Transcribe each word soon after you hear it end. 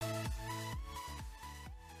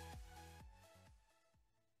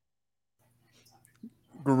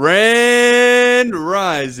Grand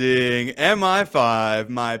Rising, Mi5,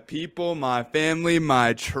 my people, my family,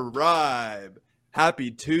 my tribe.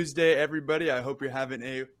 Happy Tuesday, everybody. I hope you're having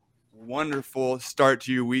a wonderful start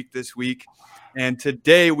to your week this week. And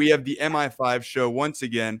today we have the Mi5 show once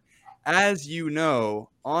again. As you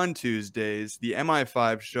know, on Tuesdays, the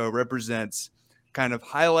Mi5 show represents kind of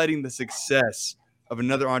highlighting the success of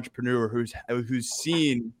another entrepreneur who's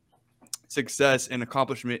seen success and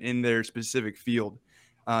accomplishment in their specific field.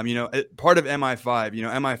 Part of Mi5,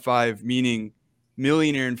 Mi5 meaning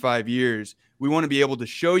millionaire in 5 years. We want to be able to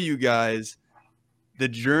show you guys the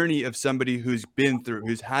journey of somebody who's been through,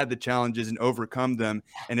 who's had the challenges and overcome them,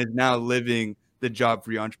 and is now living the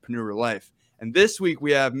job-free entrepreneur life. And this week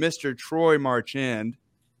we have Mr. Troy Marchand.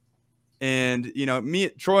 And,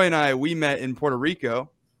 Troy and I, we met in Puerto Rico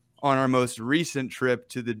on our most recent trip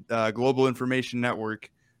to the Global Information Network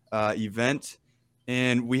event.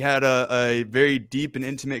 And we had a very deep and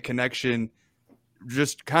intimate connection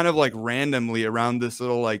just kind of like randomly around this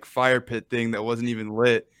little like fire pit thing that wasn't even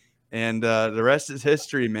lit. And the rest is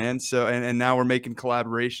history, man. So and now we're making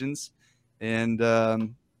collaborations. And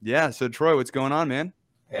so Troy, what's going on, man?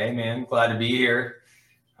 Hey, man, glad to be here.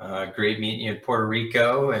 Great meeting you in Puerto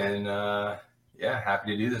Rico. And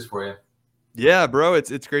happy to do this for you. Yeah, bro,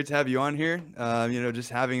 it's great to have you on here. Just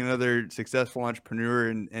having another successful entrepreneur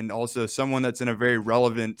and also someone that's in a very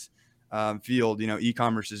relevant field.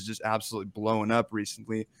 E-commerce is just absolutely blowing up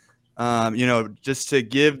recently. Just to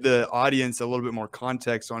give the audience a little bit more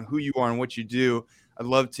context on who you are and what you do, I'd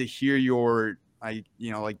love to hear your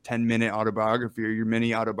 10-minute autobiography or your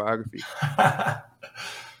mini autobiography.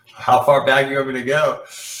 How far back do you want me to go?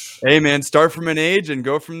 Hey, man, start from an age and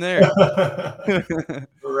go from there.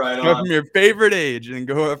 Right on. Go from your favorite age and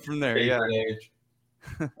go up from there. Favorite age.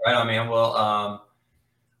 Right on, man. Well,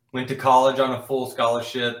 went to college on a full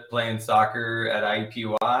scholarship playing soccer at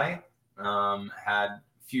IUPUI. Had a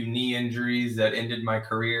few knee injuries that ended my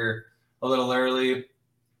career a little early.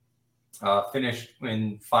 Finished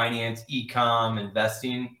in finance, e-com,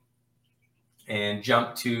 investing, and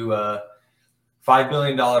jumped to a $5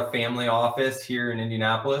 billion family office here in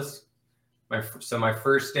Indianapolis. My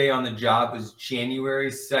first day on the job was January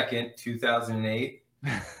 2nd, 2008.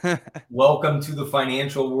 Welcome to the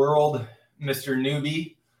financial world, Mr.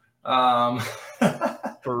 Newbie.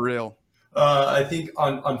 For real. I think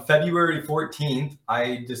on February 14th,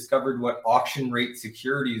 I discovered what auction rate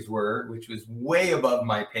securities were, which was way above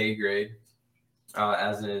my pay grade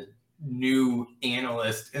as a new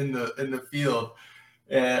analyst in the field.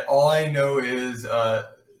 And all I know is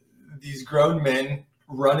these grown men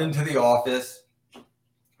run into the office,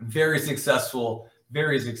 very successful,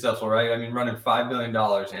 right? I mean, running $5 billion.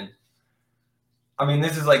 And I mean,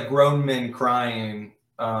 this is like grown men crying.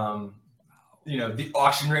 The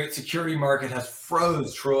auction rate security market has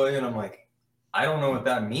froze, Troy. And I'm like, I don't know what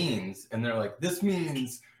that means. And they're like, this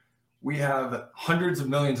means we have hundreds of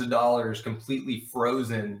millions of dollars completely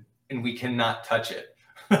frozen and we cannot touch it.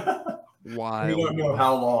 Wow. We don't know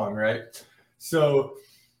how long, right? So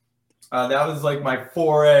that was like my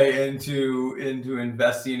foray into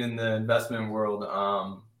investing in the investment world.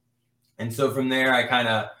 And so from there, I kind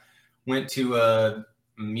of went to a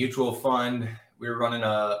mutual fund. We were running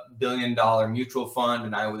a $1 billion mutual fund,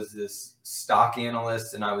 and I was this stock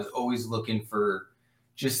analyst, and I was always looking for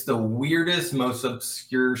just the weirdest, most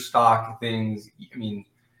obscure stock things. I mean,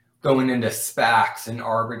 going into SPACs and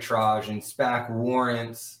arbitrage and SPAC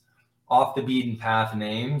warrants, off the beaten path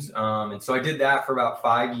names. And so I did that for about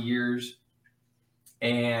 5 years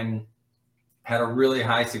and had a really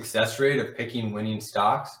high success rate of picking winning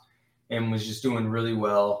stocks and was just doing really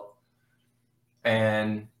well.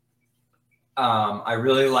 And I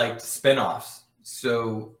really liked spinoffs.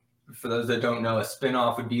 So for those that don't know, a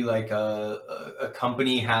spinoff would be like a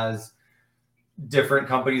company has different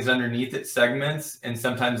companies underneath its segments, and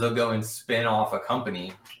sometimes they'll go and spin off a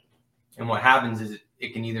company. And what happens is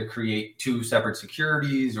it can either create two separate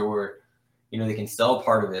securities or, they can sell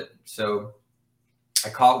part of it. So I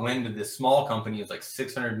caught wind of this small company. It was like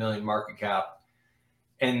 600 million market cap,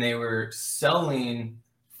 and they were selling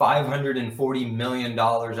 $540 million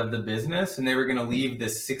of the business, and they were going to leave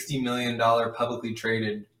this $60 million publicly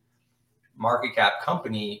traded market cap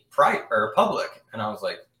company public. And I was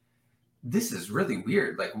like, this is really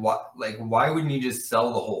weird. Like, what? Like, why wouldn't you just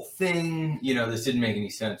sell the whole thing? This didn't make any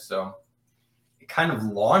sense. So it kind of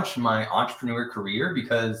launched my entrepreneur career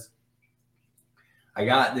because I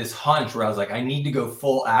got this hunch where I was like, I need to go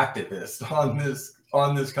full activist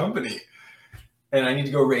on this company. And I need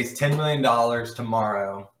to go raise $10 million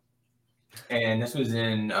tomorrow. And this was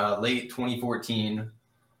in late 2014.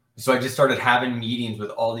 So I just started having meetings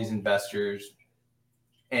with all these investors.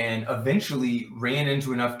 and eventually ran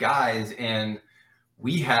into enough guys, and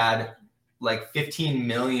we had like 15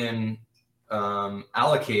 million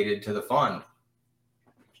allocated to the fund.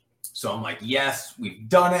 So I'm like, yes, we've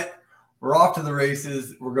done it. We're off to the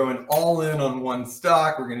races. We're going all in on one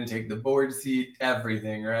stock. We're going to take the board seat,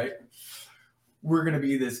 everything, right? We're going to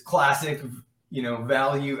be this classic,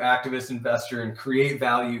 value activist investor and create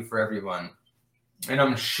value for everyone. And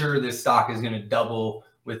I'm sure this stock is going to double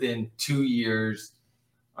within 2 years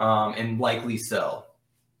and likely sell.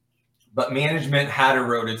 But management had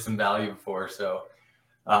eroded some value before. So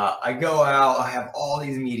I go out, I have all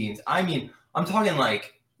these meetings. I mean, I'm talking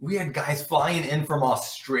like we had guys flying in from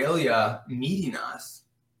Australia meeting us.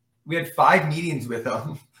 We had 5 meetings with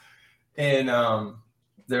them. And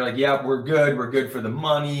they're like, yeah, we're good. We're good for the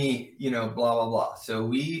money, blah, blah, blah. So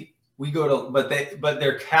we go to, but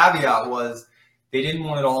their caveat was they didn't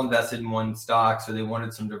want it all invested in one stock. So they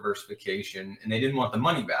wanted some diversification, and they didn't want the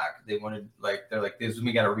money back. They wanted, they're like,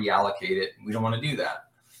 we got to reallocate it. We don't want to do that.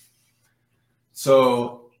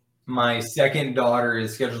 So my second daughter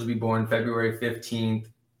is scheduled to be born February 15th.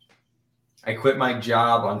 I quit my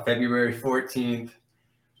job on February 14th.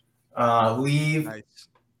 Leave. Nice.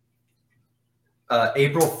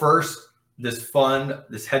 April 1st,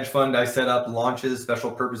 this hedge fund I set up launches,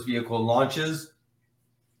 special purpose vehicle launches.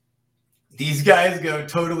 These guys go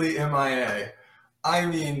totally MIA. I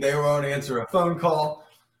mean, they won't answer a phone call.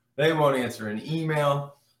 They won't answer an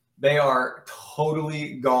email. They are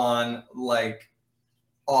totally gone, like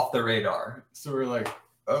off the radar. So we're like,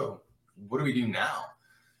 oh, what do we do now?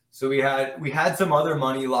 So we had some other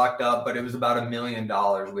money locked up, but it was about $1 million,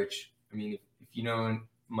 which, I mean, if you know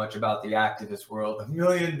much about the activist world, $1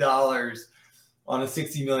 million on a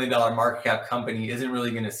 $60 million market cap company isn't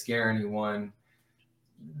really going to scare anyone.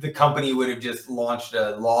 The company would have just launched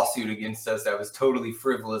a lawsuit against us that was totally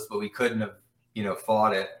frivolous, but we couldn't have,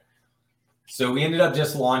 fought it. So we ended up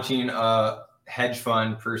just launching a hedge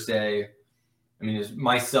fund per se. I mean, it was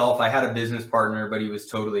myself. I had a business partner, but he was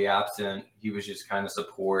totally absent. He was just kind of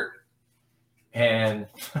support. And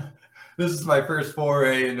this is my first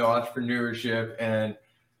foray into entrepreneurship, and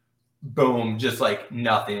boom, just like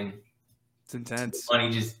nothing. It's intense. Money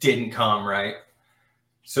just didn't come, right?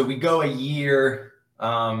 So we go a year.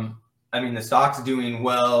 I mean, the stock's doing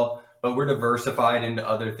well, but we're diversified into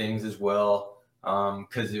other things as well.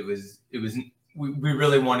 Because we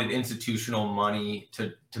really wanted institutional money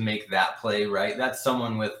to make that play, right? That's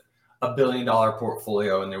someone with $1 billion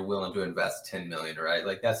portfolio and they're willing to invest 10 million, right?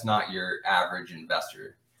 Like that's not your average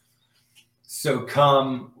investor. So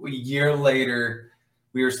come a year later,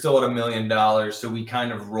 we were still at $1 million. So we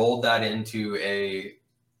kind of rolled that into a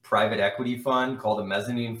private equity fund called a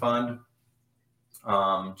mezzanine fund.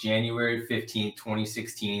 January 15th,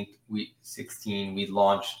 2016, we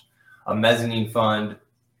launched a mezzanine fund.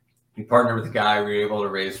 We partnered with a guy. We were able to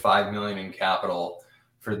raise $5 million in capital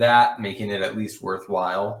for that, making it at least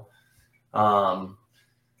worthwhile. And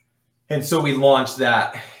so we launched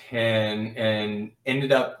that and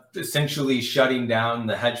ended up essentially shutting down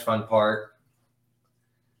the hedge fund part.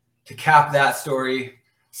 To cap that story,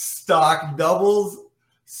 stock doubles,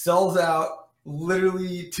 sells out,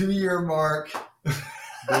 literally 2-year mark.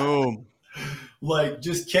 Boom. Like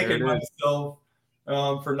just kicking myself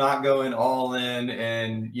for not going all in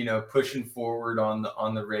and pushing forward on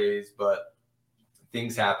the raise, but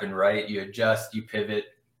things happen, right? You adjust, you pivot.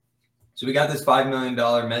 So we got this $5 million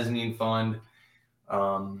mezzanine fund.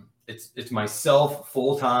 It's myself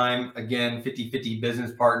full time, again 50-50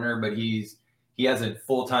 business partner, but he has a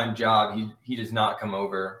full-time job. He does not come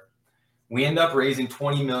over. We end up raising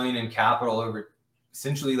 20 million in capital over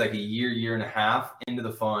essentially like a year and a half into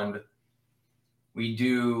the fund. We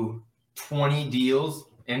do 20 deals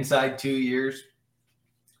inside 2 years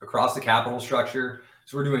across the capital structure.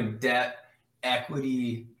 So we're doing debt,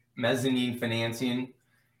 equity, mezzanine financing.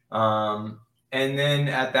 And then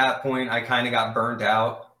at that point, I kind of got burnt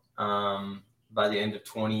out. By the end of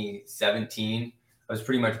 2017, I was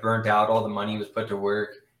pretty much burnt out. All the money was put to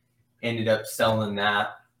work. Ended up selling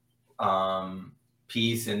that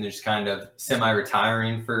piece and just kind of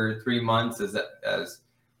semi-retiring for 3 months. As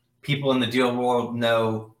people in the deal world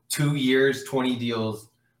know, 2 years, 20 deals,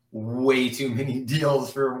 way too many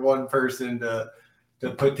deals for one person to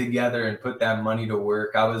put together and put that money to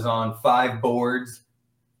work. I was on 5 boards.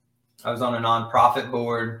 I was on a nonprofit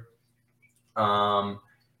board.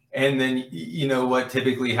 And then, what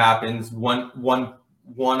typically happens, one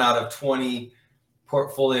out of 20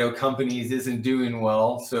 portfolio companies isn't doing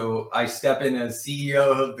well. So I step in as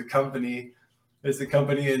CEO of the company. It's a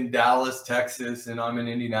company in Dallas, Texas, and I'm in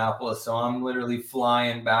Indianapolis. So I'm literally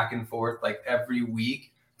flying back and forth like every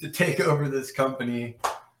week to take over this company.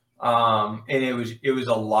 And it was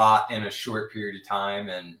a lot in a short period of time.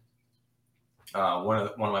 And one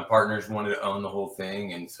of my partners wanted to own the whole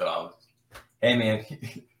thing, and so I was, hey man,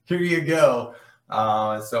 here you go.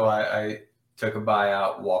 So I took a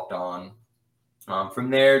buyout, walked on. From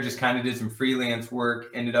there, just kind of did some freelance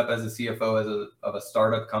work, ended up as a CFO of a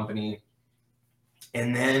startup company,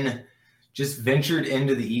 and then just ventured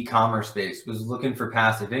into the e-commerce space, was looking for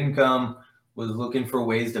passive income, was looking for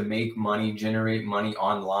ways to make money, generate money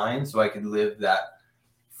online so I could live that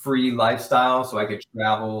free lifestyle, so I could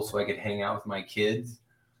travel, so I could hang out with my kids.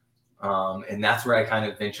 And that's where I kind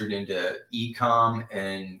of ventured into e-com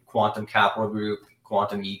and Quantum Capital Group,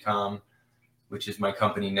 Quantum E-com, which is my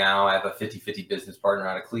company now. I have a 50-50 business partner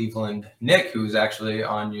out of Cleveland, Nick, who was actually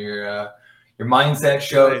on your mindset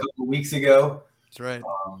show a couple of weeks ago. That's right.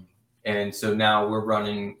 And so now we're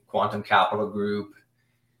running Quantum Capital Group.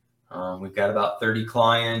 We've got about 30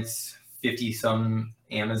 clients, 50 some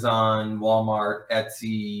Amazon, Walmart,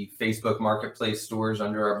 Etsy, Facebook Marketplace stores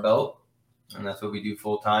under our belt. And that's what we do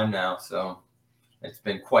full time now. So it's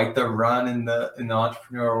been quite the run in the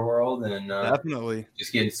entrepreneurial world, and definitely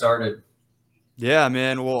just getting started. Yeah,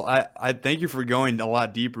 man. Well, I thank you for going a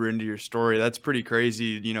lot deeper into your story. That's pretty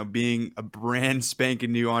crazy, being a brand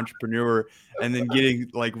spanking new entrepreneur and then getting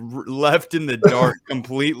like left in the dark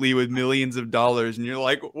completely with millions of dollars. And you're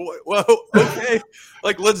like, whoa, okay,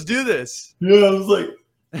 like, let's do this. Yeah,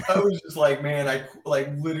 I was just like, man, I like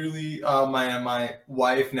literally my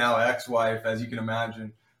wife, now ex-wife, as you can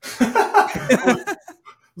imagine.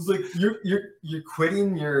 It's like, you're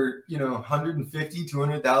quitting your $150,000,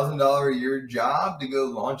 $200,000 a year job to go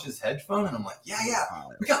launch this hedge fund, and I'm like, yeah,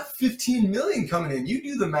 we got 15 million coming in. You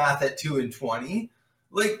do the math at 2 and 20,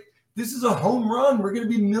 like this is a home run. We're gonna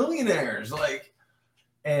be millionaires, like,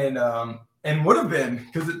 and would have been,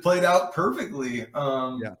 because it played out perfectly.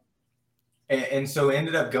 And so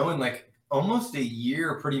ended up going like almost a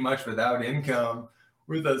year pretty much without income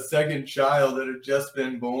with a second child that had just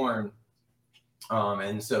been born.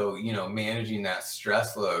 And so, managing that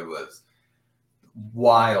stress load was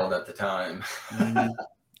wild at the time.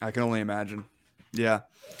 I can only imagine. Yeah.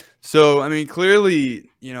 So, I mean, clearly,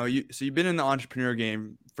 you've been in the entrepreneur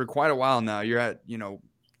game for quite a while now. You're at,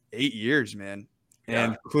 8 years, man.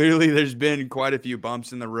 And clearly there's been quite a few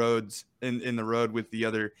bumps in the roads in the road with the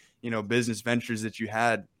other, business ventures that you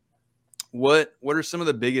had. What are some of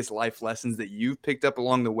the biggest life lessons that you've picked up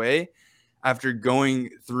along the way after going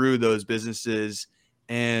through those businesses,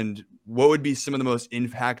 and what would be some of the most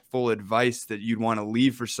impactful advice that you'd want to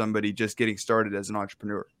leave for somebody just getting started as an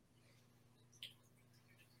entrepreneur?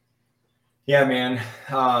 Yeah, man.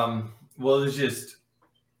 Well, it's just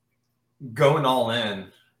going all in,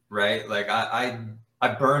 right? Like I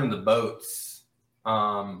burned the boats,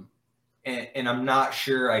 and I'm not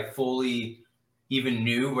sure I fully even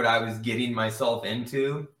knew what I was getting myself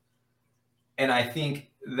into. And I think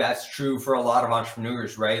that's true for a lot of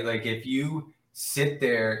entrepreneurs, right? Like if you sit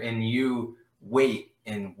there and you wait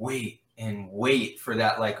and wait and wait for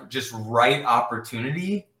that, like, just right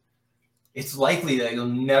opportunity, it's likely that you'll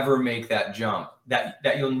never make that jump, that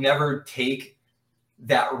you'll never take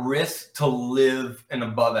that risk to live an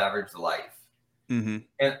above average life. Mm-hmm.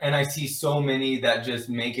 And I see so many that just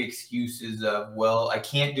make excuses of, well, I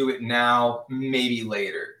can't do it now, maybe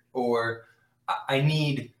later, or I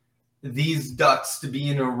need these ducks to be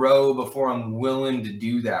in a row before I'm willing to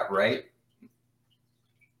do that, right?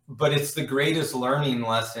 But it's the greatest learning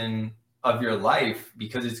lesson of your life,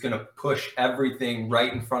 because it's going to push everything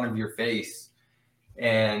right in front of your face.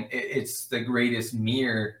 And it's the greatest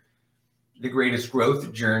mirror, the greatest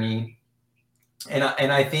growth journey. And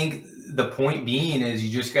I think the point being is you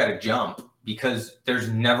just got to jump, because there's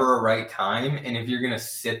never a right time. And if you're going to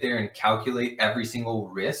sit there and calculate every single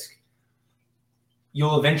risk,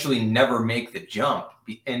 you'll eventually never make the jump,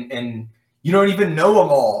 and you don't even know them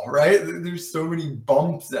all, right? There's so many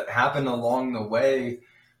bumps that happen along the way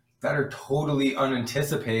that are totally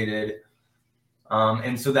unanticipated.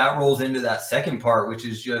 And so that rolls into that second part, which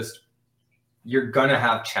is just, you're going to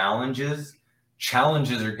have challenges.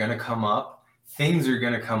 Challenges are going to come up. Things are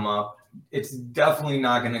going to come up. It's definitely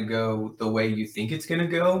not going to go the way you think it's going to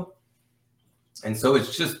go. And so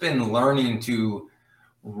it's just been learning to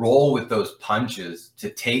roll with those punches, to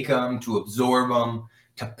take them, to absorb them,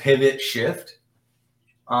 to pivot, shift.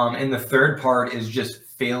 And the third part is just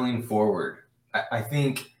failing forward. I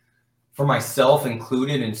think for myself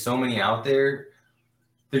included, and so many out there,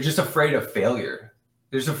 they're just afraid of failure.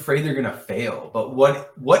 They're just afraid they're going to fail. But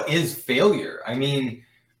what is failure? I mean,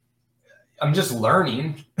 I'm just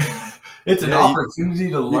learning. It's an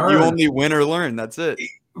opportunity to learn. You only win or learn. That's it.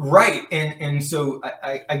 Right. And so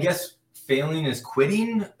I guess failing is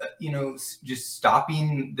quitting, just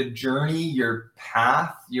stopping the journey, your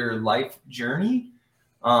path, your life journey.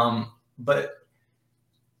 But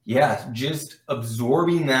yeah, just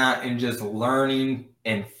absorbing that and just learning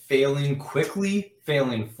and failing quickly,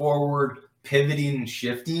 failing forward, pivoting and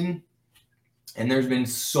shifting. And there's been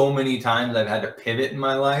so many times I've had to pivot in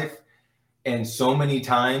my life, and so many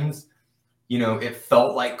times, it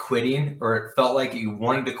felt like quitting, or it felt like you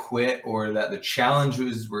wanted to quit, or that the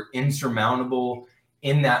challenges were insurmountable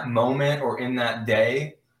in that moment or in that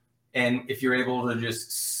day. And if you're able to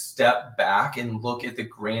just step back and look at the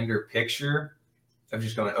grander picture of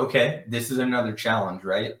just going, okay, this is another challenge,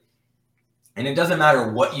 right? And it doesn't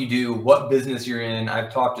matter what you do, what business you're in.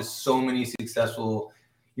 I've talked to so many successful,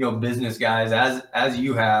 business guys as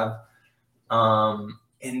you have.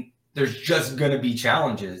 And there's just going to be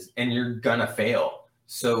challenges, and you're going to fail.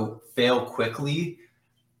 So fail quickly,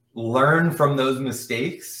 learn from those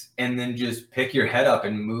mistakes, and then just pick your head up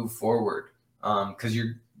and move forward. Because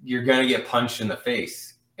you're going to get punched in the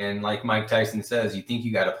face. And like Mike Tyson says, you think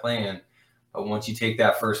you got a plan, but once you take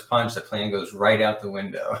that first punch, the plan goes right out the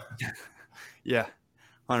window. Yeah,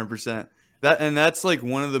 100%. That's like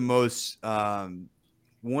one of the most, being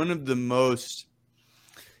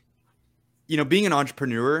an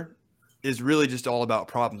entrepreneur is really just all about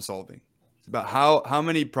problem solving. It's about how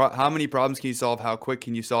many problems can you solve, how quick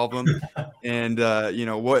can you solve them, and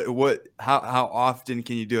how often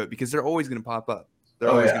can you do it, because they're always going to pop up.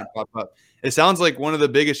 Going to pop up. It sounds like one of the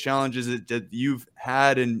biggest challenges that you've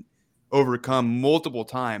had and overcome multiple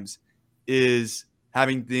times is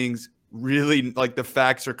having things really, like, the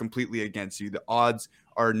facts are completely against you. The odds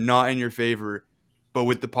are not in your favor, but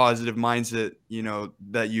with the positive mindset,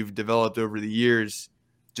 that you've developed over the years,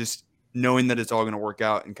 just knowing that it's all going to work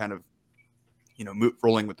out and kind of,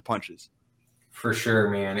 rolling with the punches. For sure,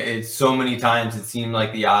 man. It's so many times it seemed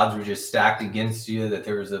like the odds were just stacked against you, that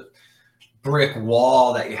there was a brick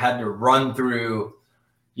wall that you had to run through.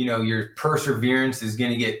 Your perseverance is going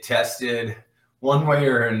to get tested one way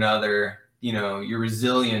or another. Your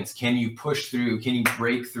resilience, can you push through? Can you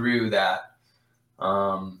break through that?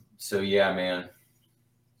 So yeah, man.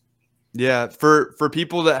 Yeah. For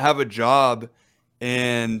people that have a job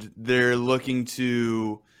and they're looking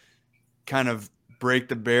to kind of break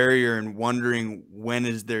the barrier and wondering when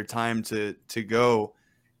is their time to go.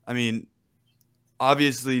 I mean,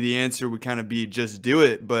 obviously the answer would kind of be just do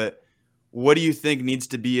it, but what do you think needs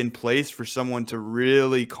to be in place for someone to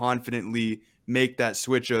really confidently make that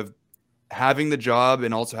switch of having the job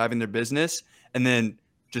and also having their business, and then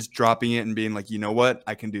just dropping it and being like, you know what,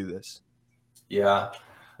 I can do this? Yeah.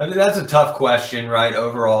 I mean, that's a tough question, right?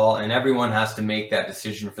 Overall, and everyone has to make that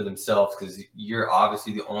decision for themselves, because you're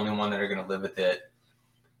obviously the only one that are going to live with it.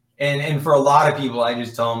 And for a lot of people, I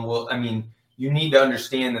just tell them, well, I mean, you need to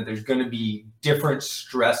understand that there's going to be different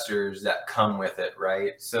stressors that come with it,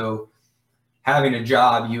 right? So having a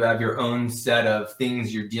job, you have your own set of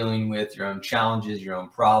things you're dealing with, your own challenges, your own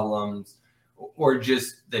problems, or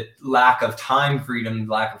just the lack of time freedom,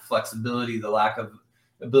 lack of flexibility, the lack of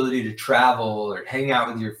ability to travel or hang out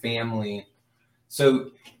with your family.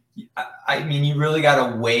 So, I mean, you really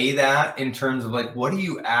got to weigh that in terms of like, what are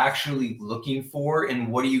you actually looking for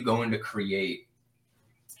and what are you going to create?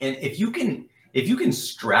 And if you can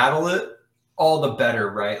straddle it, all the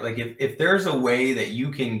better, right? Like if there's a way that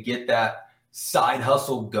you can get that side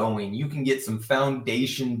hustle going, you can get some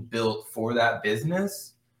foundation built for that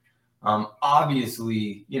business.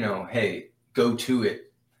 Obviously, hey, go to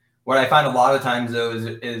it. What I find a lot of times though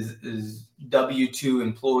is W-2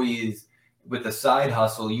 employees with a side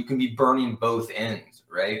hustle, you can be burning both ends,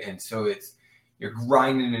 right? And so you're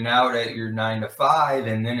grinding it out at your 9 to 5,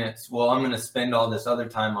 and then well, I'm going to spend all this other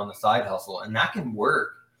time on the side hustle, and that can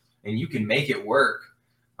work, and you can make it work.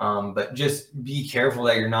 But just be careful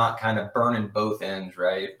that you're not kind of burning both ends,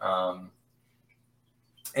 right?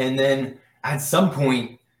 And then at some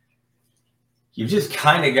point, you just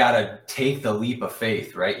kind of got to take the leap of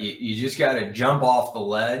faith, right? You just got to jump off the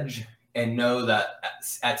ledge and know that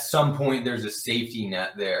at some point there's a safety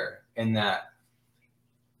net there, and that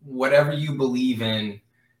whatever you believe in,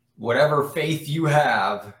 whatever faith you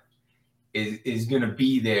have is going to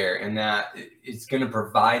be there, and that it's going to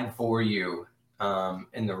provide for you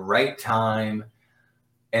in the right time.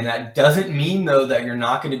 And that doesn't mean though that you're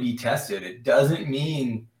not going to be tested. It doesn't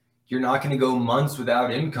mean you're not going to go months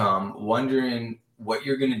without income, wondering what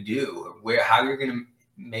you're going to do, how you're going to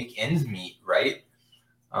make ends meet, right?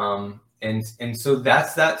 And so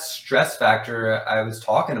that's that stress factor I was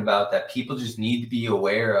talking about that people just need to be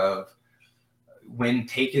aware of when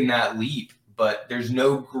taking that leap. But there's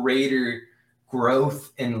no greater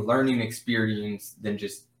growth and learning experience than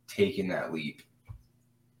just taking that leap.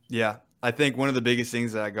 Yeah. I think one of the biggest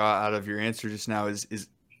things that I got out of your answer just now is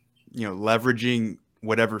leveraging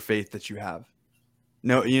whatever faith that you have.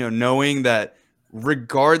 Knowing that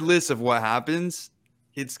regardless of what happens,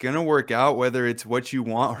 it's going to work out, whether it's what you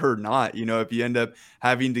want or not. If you end up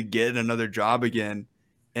having to get another job again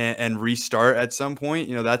and restart at some point,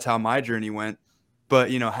 that's how my journey went.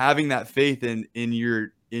 But, having that faith in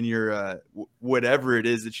your whatever it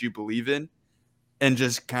is that you believe in, and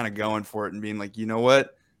just kind of going for it and being like, you know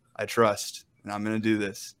what, I trust, and I'm going to do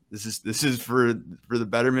this. This is for the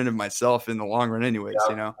betterment of myself in the long run anyways,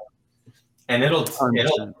 Yeah. And it'll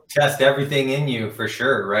test everything in you for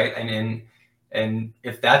sure, right? And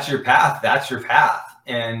if that's your path, that's your path.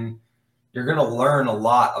 And you're going to learn a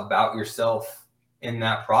lot about yourself in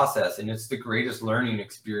that process. And it's the greatest learning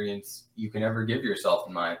experience you can ever give yourself,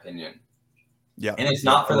 in my opinion. Yeah. And it's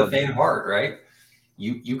not for the faint of heart, right?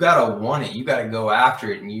 You got to want it. You got to go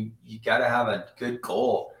after it. And you got to have a good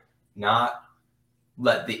goal, not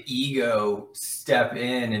let the ego step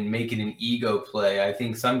in and make it an ego play. I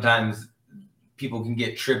think sometimes people can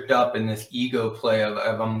get tripped up in this ego play of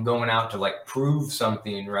I'm going out to like prove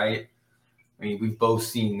something, right? I mean, we've both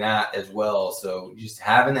seen that as well. So just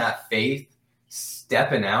having that faith,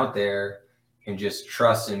 stepping out there and just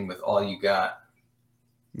trusting with all you got.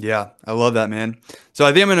 Yeah, I love that, man. So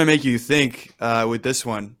I think I'm going to make you think with this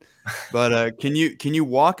one, but can you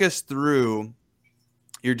walk us through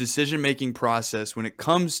your decision-making process when it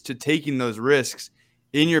comes to taking those risks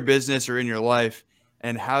in your business or in your life,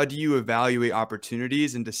 and how do you evaluate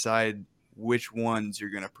opportunities and decide which ones you're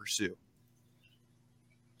going to pursue?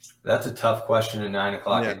 That's a tough question at 9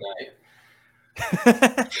 o'clock at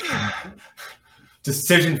night.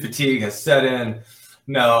 Decision fatigue has set in.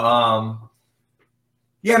 No,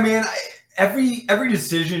 yeah, man. Every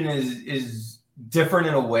decision is different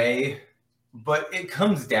in a way, but it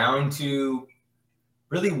comes down to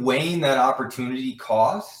really weighing that opportunity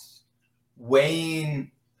cost,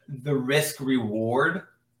 weighing the risk reward,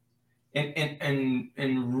 and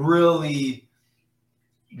really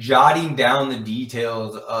jotting down the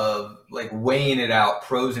details of like weighing it out,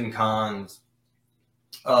 pros and cons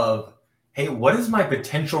of, hey, what is my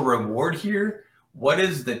potential reward here? What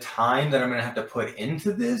is the time that I'm going to have to put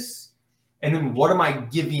into this? And then what am I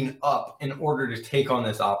giving up in order to take on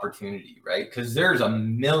this opportunity, right? Because there's a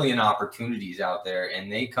million opportunities out there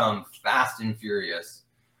and they come fast and furious,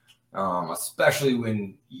 especially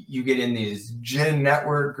when you get in these gen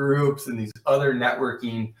network groups and these other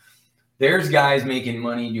networking. There's guys making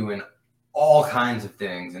money doing all kinds of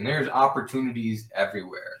things, and there's opportunities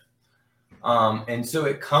everywhere. And so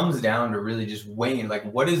it comes down to really just weighing, like,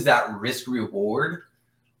 what is that risk reward?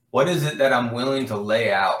 What is it that I'm willing to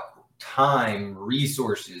lay out? Time,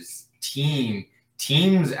 resources,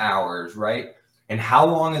 teams hours, right? And how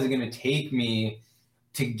long is it going to take me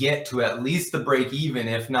to get to at least the break even,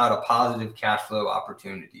 if not a positive cash flow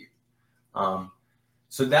opportunity?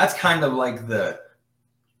 So that's kind of like the,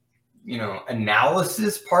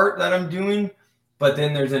 analysis part that I'm doing. But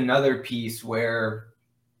then there's another piece where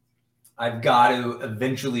I've got to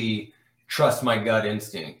eventually trust my gut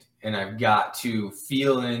instinct, and I've got to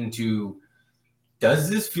feel into, does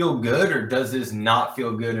this feel good or does this not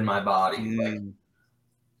feel good in my body? Like,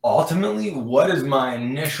 ultimately, what does my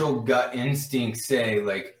initial gut instinct say?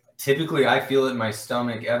 Like, typically I feel it in my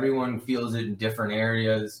stomach. Everyone feels it in different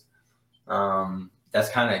areas. That's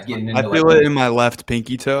kind of getting into, I feel it in my left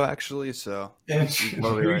pinky toe, actually. So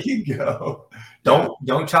there you go.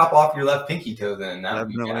 Don't chop off your left pinky toe then. That would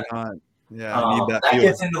be bad. Not. Yeah, I need that. That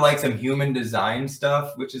gets into like some human design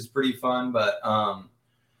stuff, which is pretty fun. But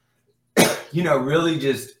really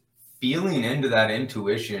just feeling into that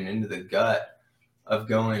intuition, into the gut of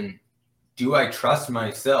going, do I trust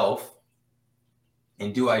myself?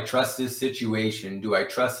 And do I trust this situation? Do I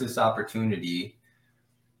trust this opportunity?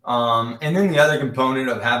 And then the other component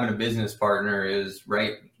of having a business partner is,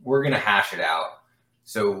 right, we're going to hash it out.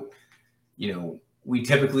 So, we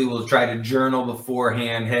typically will try to journal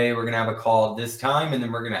beforehand. Hey, we're going to have a call at this time, and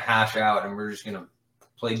then we're going to hash out, and we're just going to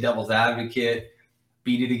play devil's advocate,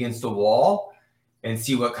 beat it against the wall, and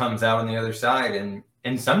see what comes out on the other side.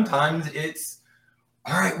 And sometimes it's,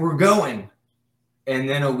 all right, we're going. And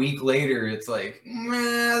then a week later, it's like,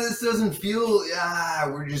 this doesn't feel,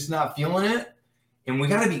 we're just not feeling it. And we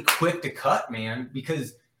got to be quick to cut, man,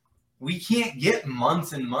 because we can't get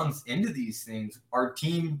months and months into these things. Our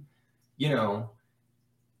team,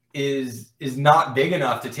 is not big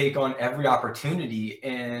enough to take on every opportunity.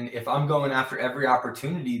 And if I'm going after every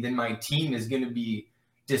opportunity, then my team is going to be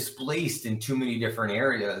displaced in too many different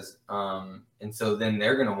areas. And so then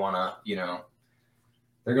they're going to want to,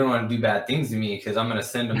 they're going to want to do bad things to me because I'm going to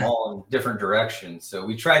send them all in different directions. So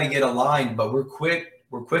we try to get aligned, but we're quick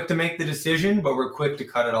to make the decision, but we're quick to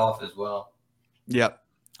cut it off as well. Yep,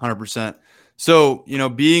 100%. So,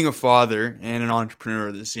 being a father and an entrepreneur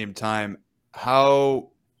at the same time,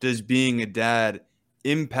 how does being a dad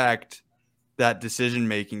impact that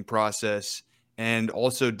decision-making process? And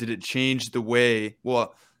also, did it change the way,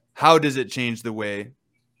 how does it change the way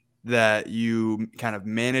that you kind of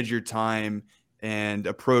manage your time and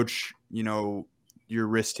approach, your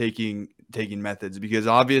risk-taking methods? Because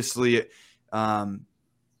obviously,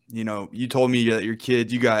 you told me that your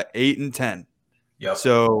kids, you got 8 and 10. Yep.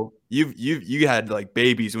 So you had like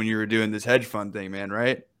babies when you were doing this hedge fund thing, man,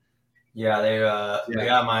 right? Yeah,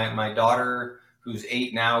 my daughter, who's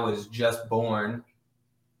 8 now, was just born,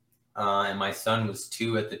 and my son was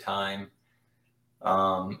 2 at the time.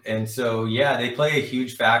 And so, yeah, they play a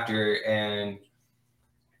huge factor. And,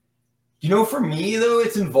 for me, though,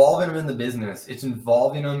 it's involving them in the business. It's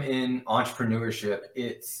involving them in entrepreneurship.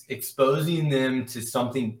 It's exposing them to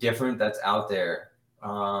something different that's out there.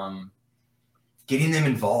 Getting them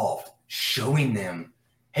involved, showing them,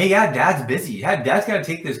 hey, yeah, dad's busy. Yeah, dad's got to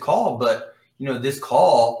take this call, but, this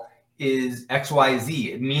call is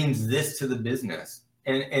XYZ. It means this to the business.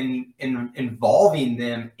 And involving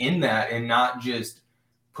them in that and not just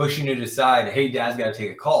pushing it aside. Hey, dad's got to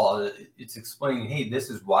take a call. It's explaining, hey, this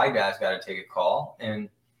is why dad's got to take a call, and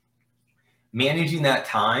managing that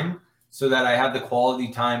time so that I have the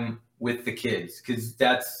quality time with the kids. Cause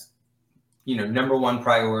that's, number one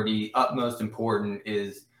priority, utmost important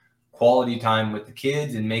is quality time with the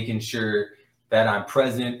kids and making sure that I'm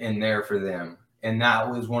present and there for them. And that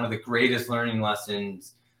was one of the greatest learning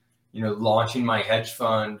lessons, launching my hedge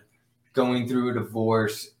fund, going through a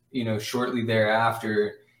divorce, shortly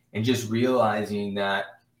thereafter, and just realizing that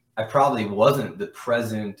I probably wasn't the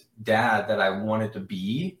present dad that I wanted to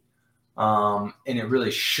be. And it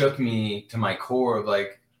really shook me to my core of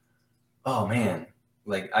like, oh man,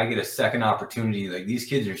 like I get a second opportunity. Like these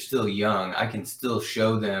kids are still young. I can still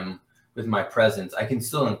show them with my presence. I can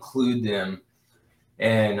still include them.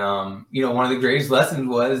 And, one of the greatest lessons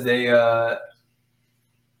was they,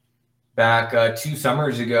 back 2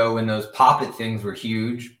 summers ago when those Pop-It things were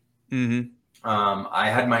huge. Mm-hmm. I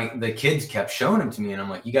had the kids kept showing them to me, and I'm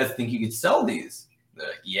like, you guys think you could sell these? They're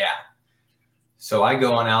like, yeah. So I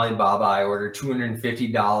go on Alibaba, I order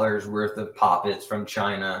 $250 worth of Pop-Its from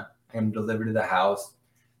China, and delivered to the house.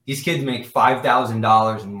 These kids make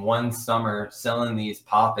 $5,000 in one summer selling these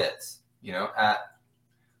Pop-Its,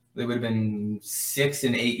 they would have been 6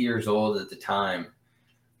 and 8 years old at the time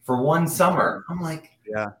for one summer. I'm like,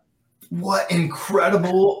 yeah, what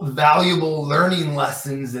incredible, valuable learning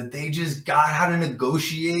lessons that they just got how to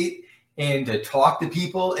negotiate and to talk to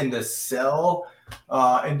people and to sell,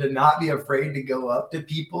 and to not be afraid to go up to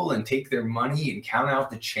people and take their money and count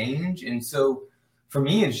out the change. And so for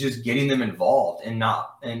me, it's just getting them involved and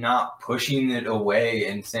not pushing it away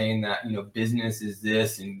and saying that, business is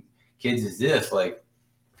this and kids is this. Like,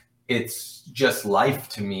 it's just life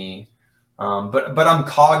to me. But I'm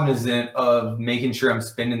cognizant of making sure I'm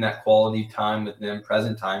spending that quality time with them,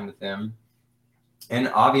 present time with them. And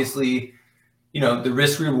obviously, the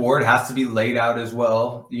risk reward has to be laid out as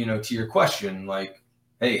well, to your question, like,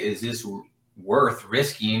 hey, is this worth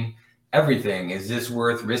risking everything? Is this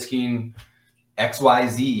worth risking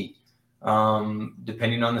XYZ?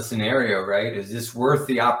 Depending on the scenario, right? Is this worth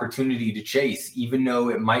the opportunity to chase, even though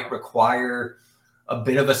it might require a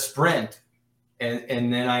bit of a sprint?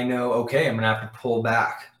 And then I know, okay, I'm going to have to pull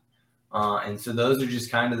back. And so those are just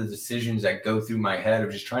kind of the decisions that go through my head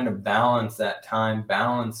of just trying to balance that time,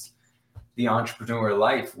 balance the entrepreneur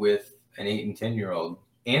life with an 8 and 10-year-old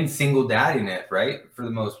and single dadding it, right? For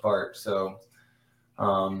the most part. So,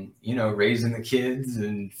 raising the kids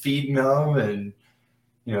and feeding them and,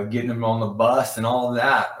 getting them on the bus and all of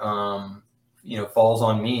that, falls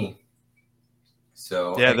on me.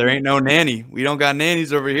 So yeah, there ain't no nanny. We don't got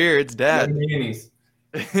nannies over here. It's dad. No nannies.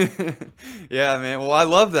 Yeah, man. Well, I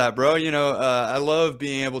love that, bro. I love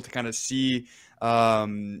being able to kind of see,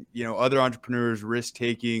 other entrepreneurs'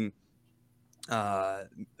 risk-taking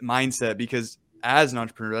mindset, because as an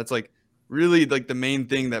entrepreneur, that's like really like the main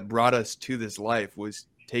thing that brought us to this life was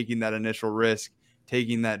taking that initial risk,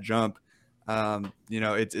 taking that jump.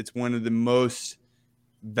 It's one of the most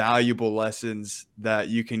valuable lessons that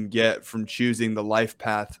you can get from choosing the life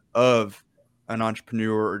path of an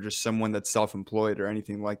entrepreneur or just someone that's self-employed or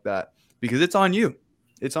anything like that, because it's on you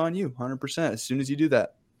 100% as soon as you do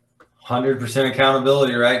that. 100%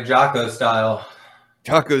 accountability, right? Jocko style.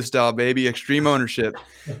 Taco style, baby, extreme ownership.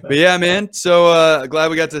 But yeah, man, so glad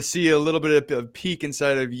we got to see a little bit of a peek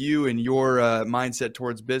inside of you and your mindset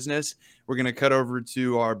towards business. We're going to cut over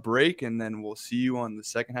to our break, and then we'll see you on the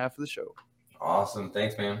second half of the show. Awesome.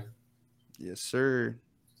 Thanks, man. Yes, sir.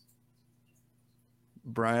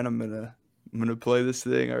 Brian, I'm gonna play this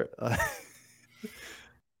thing.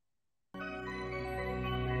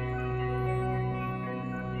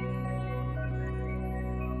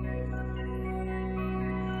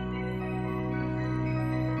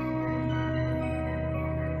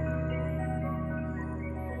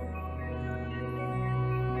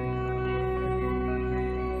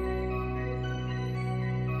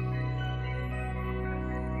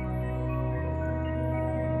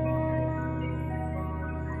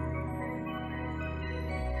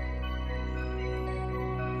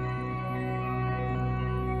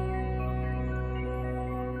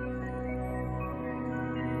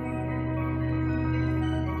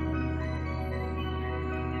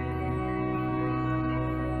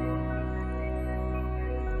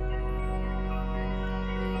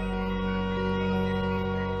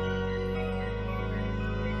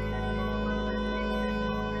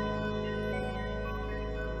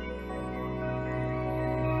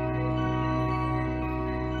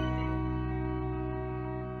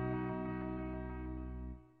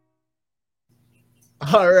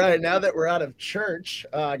 All right, now that we're out of church,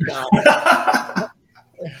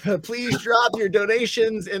 please drop your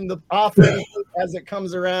donations in the offering as it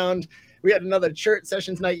comes around. We had another church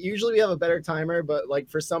session tonight. Usually we have a better timer, but like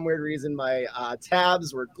for some weird reason, my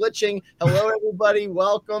tabs were glitching. Hello, everybody.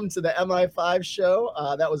 Welcome to the Mi5 show.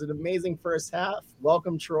 That was an amazing first half.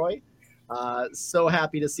 Welcome, Troy. So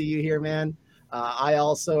happy to see you here, man. I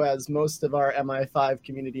also, as most of our Mi5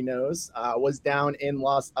 community knows, was down in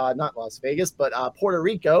not Las Vegas, but Puerto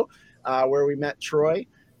Rico, where we met Troy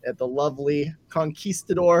at the lovely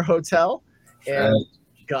Conquistador Hotel. And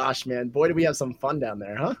gosh, man, boy, did we have some fun down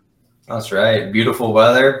there, huh? That's right. Beautiful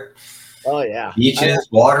weather. Oh, yeah. Beaches,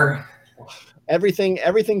 water.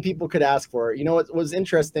 Everything people could ask for. You know, what was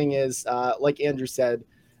interesting is, like Andrew said,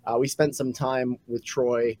 we spent some time with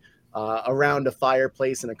Troy around a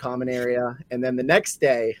fireplace in a common area. And then the next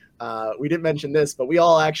day, we didn't mention this, but we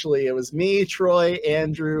all actually, it was me, Troy,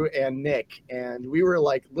 Andrew, and Nick. And we were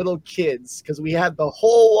like little kids because we had the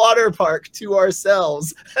whole water park to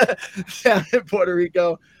ourselves down in Puerto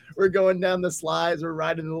Rico. We're going down the slides. We're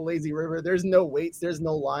riding the lazy river. There's no weights. There's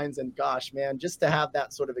no lines. And gosh, man, just to have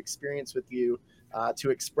that sort of experience with you, to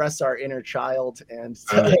express our inner child and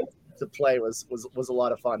to play was a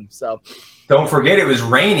lot of fun. So don't forget it was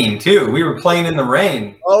raining too. We were playing in the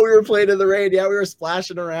rain. Oh, we were playing in the rain. Yeah, we were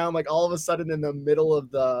splashing around like all of a sudden in the middle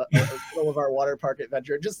of our water park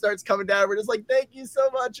adventure. It just starts coming down. We're just like, thank you so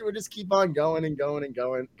much. And we just keep on going and going and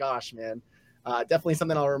going. Gosh, man. Definitely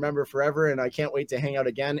something I'll remember forever, and I can't wait to hang out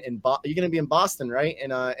again. You're going to be in Boston, right?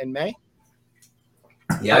 In May?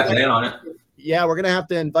 Yeah, I plan on it. Yeah, we're going to have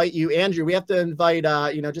to invite you. Andrew, we have to invite,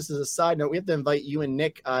 just as a side note, we have to invite you and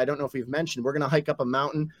Nick. I don't know if we've mentioned, we're going to hike up a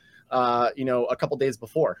mountain, a couple days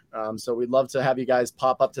before. So we'd love to have you guys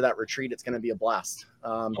pop up to that retreat. It's going to be a blast.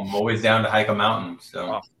 I'm always down to hike a mountain.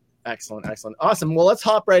 So Excellent. Awesome. Well, let's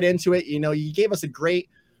hop right into it. You gave us a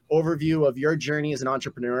great overview of your journey as an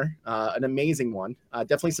entrepreneur, an amazing one.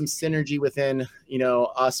 Definitely some synergy within,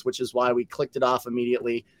 us, which is why we clicked it off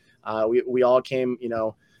immediately. We all came,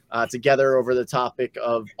 together over the topic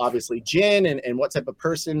of obviously gin and what type of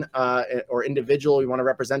person or individual we want to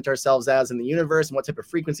represent ourselves as in the universe and what type of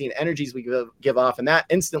frequency and energies we give off. And that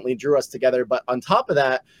instantly drew us together. But on top of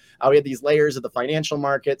that, we had these layers of the financial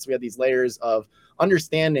markets. We had these layers of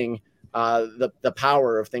understanding the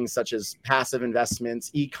power of things such as passive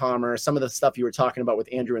investments, e-commerce, some of the stuff you were talking about with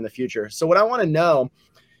Andrew in the future. So what I want to know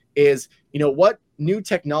is, what new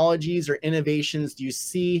technologies or innovations do you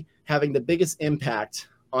see having the biggest impact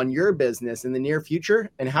on your business in the near future,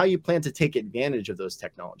 and how you plan to take advantage of those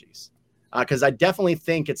technologies? Because I definitely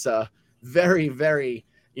think it's a very, very,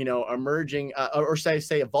 emerging, or should I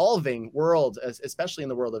say evolving world, especially in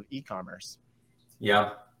the world of e-commerce.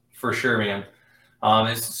 Yeah, for sure, man.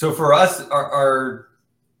 So for us, our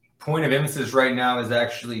point of emphasis right now is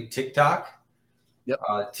actually TikTok. Yep.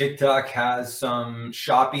 TikTok has some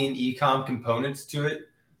shopping e-com components to it.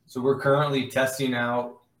 So we're currently testing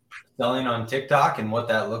out selling on TikTok and what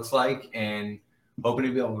that looks like, and hoping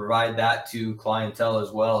to be able to provide that to clientele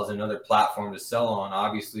as well as another platform to sell on.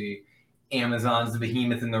 Obviously, Amazon's the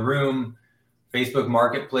behemoth in the room. Facebook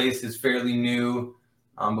Marketplace is fairly new,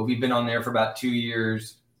 but we've been on there for about 2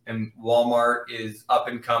 years, and Walmart is up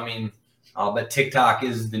and coming, but TikTok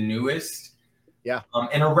is the newest. Yeah.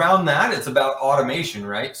 And around that, it's about automation,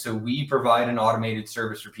 right? So we provide an automated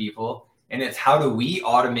service for people, and it's how do we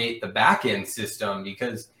automate the back end system?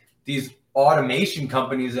 Because these automation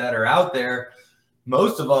companies that are out there,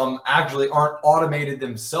 most of them actually aren't automated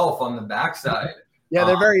themselves on the backside. Yeah,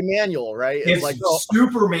 they're very manual, right? It's like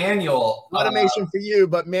super manual. Automation for you,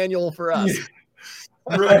 but manual for us.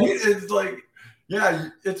 Right? It's like, yeah,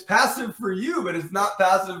 it's passive for you, but it's not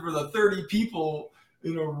passive for the 30 people,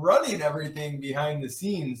 running everything behind the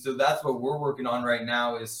scenes. So that's what we're working on right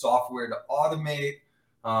now is software to automate,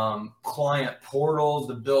 client portals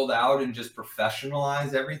to build out and just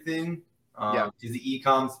professionalize everything. Because the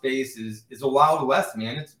e-com space is a wild west,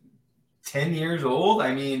 man. It's 10 years old.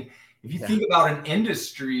 I mean, if you think about an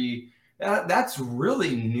industry, that's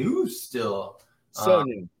really new still. So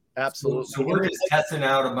new. Absolutely. So we're just testing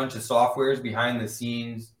out a bunch of softwares behind the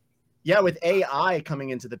scenes. Yeah, with AI coming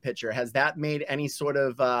into the picture, has that made any sort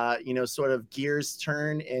of gears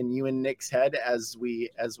turn in you and Nick's head as we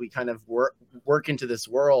kind of work into this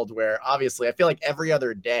world where obviously I feel like every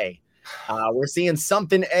other day we're seeing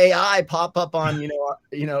something AI pop up on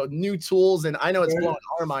new tools, and I know it's blowing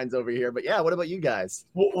our minds over here. But yeah, what about you guys?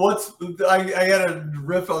 I gotta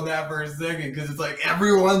riff on that for a second because it's like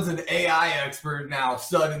everyone's an AI expert now.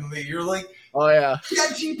 Suddenly, you're like, oh yeah,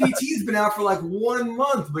 GPT's been out for like 1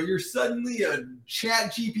 month, but you're suddenly a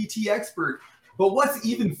Chat GPT expert. But what's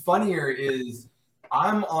even funnier is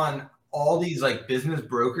I'm on all these like business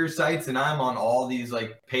broker sites, and I'm on all these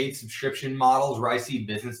like paid subscription models where I see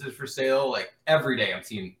businesses for sale. Like every day I'm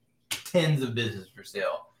seeing tens of businesses for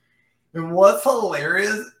sale. And what's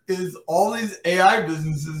hilarious is all these AI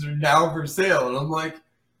businesses are now for sale. And I'm like,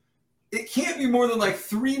 it can't be more than like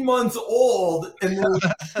 3 months old. And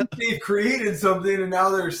they've created something and now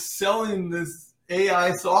they're selling this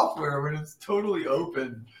AI software when it's totally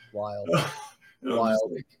open. Wild.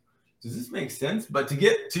 Wild. Does this make sense? But to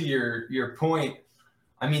get to your point,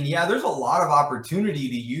 I mean, yeah, there's a lot of opportunity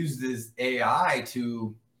to use this AI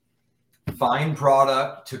to find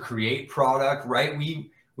product, to create product, right?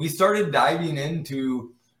 We started diving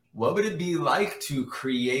into what would it be like to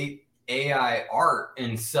create AI art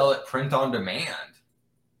and sell it print on demand.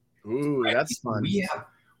 Ooh, right? That's fun.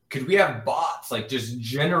 Could we have bots like just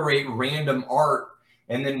generate random art?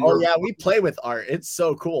 And then we play with art. It's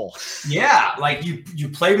so cool. Yeah, like you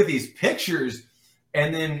play with these pictures,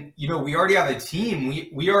 and then we already have a team.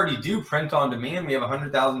 We already do print on demand. We have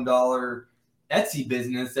 $100,000 Etsy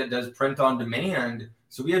business that does print on demand.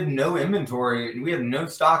 So we have no inventory and we have no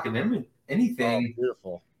stock of anything. Oh,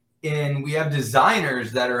 beautiful. And we have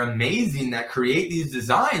designers that are amazing that create these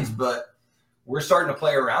designs, but we're starting to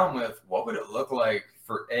play around with what would it look like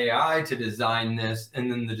for AI to design this,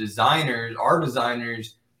 and then our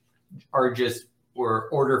designers we're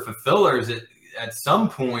order fulfillers. At some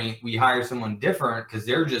point we hire someone different because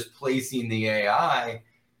they're just placing the AI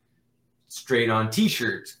straight on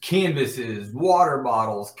t-shirts, canvases, water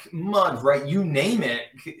bottles, mugs, right? You name it.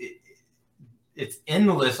 It's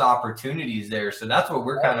endless opportunities there. So that's what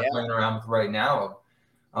we're kind of playing around with right now.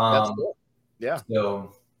 That's cool. Yeah.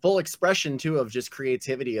 So full expression too of just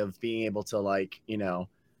creativity of being able to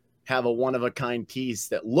have a one-of-a-kind piece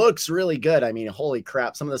that looks really good. I mean, holy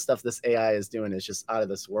crap, some of the stuff this AI is doing is just out of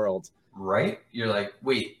this world. Right? You're like,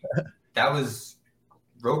 wait, that was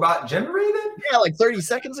robot generated? Yeah, like 30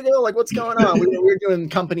 seconds ago. Like, what's going on? We were doing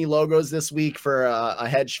company logos this week for a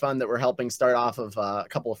hedge fund that we're helping start off of a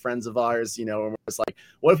couple of friends of ours, and we're just like,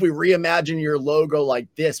 what if we reimagine your logo like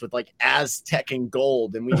this with like Aztec and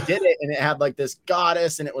gold? And we did it, and it had like this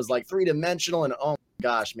goddess, and it was like 3-dimensional, and oh my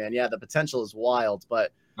gosh, man. Yeah, the potential is wild,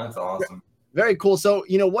 but that's awesome. Very cool. So,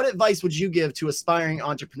 what advice would you give to aspiring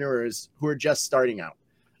entrepreneurs who are just starting out?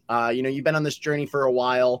 You've been on this journey for a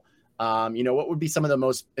while. What would be some of the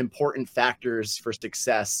most important factors for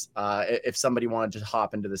success if somebody wanted to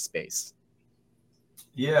hop into this space?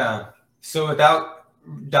 Yeah. So without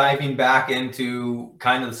diving back into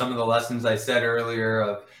kind of some of the lessons I said earlier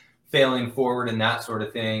of failing forward and that sort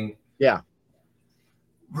of thing. Yeah.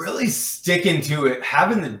 Really sticking to it,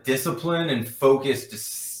 having the discipline and focus to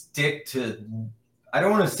stick to, I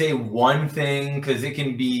don't want to say one thing because it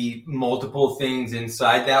can be multiple things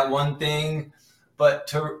inside that one thing,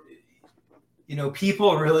 but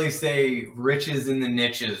people really say riches in the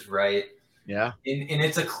niches, right? Yeah. And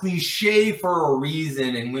it's a cliche for a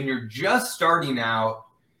reason. And when you're just starting out,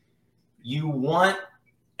 you want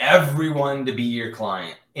everyone to be your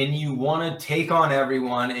client, and you want to take on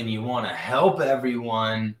everyone, and you want to help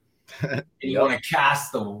everyone, and you want to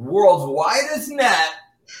cast the world's widest net,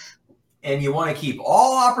 and you want to keep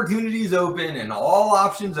all opportunities open and all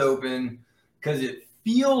options open because it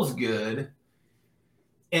feels good.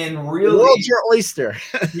 And The world's your oyster.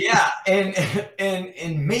 yeah,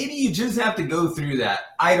 and maybe you just have to go through that.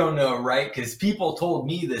 I don't know, right? Because people told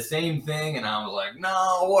me the same thing, and I was like,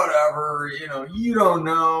 no, whatever. You don't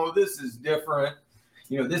know. This is different.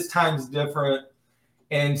 This time's different.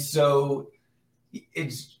 And so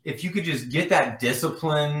it's, if you could just get that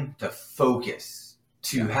discipline to focus,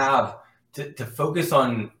 to have to focus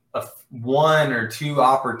on one or two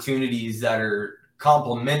opportunities that are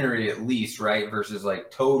complementary at least, right? Versus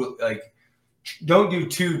like total, like, don't do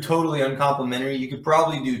two totally uncomplimentary. You could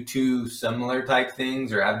probably do two similar type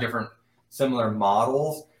things or have different similar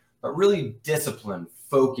models, but really discipline,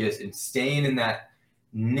 focus, and staying in that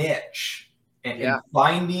niche and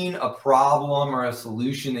finding a problem or a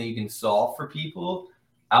solution that you can solve for people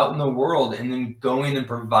out in the world, and then going and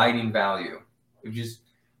providing value. Just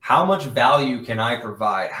how much value can I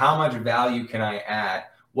provide? How much value can I add?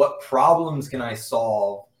 What problems can I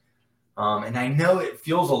solve? And I know it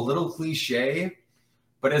feels a little cliche,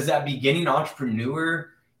 but as that beginning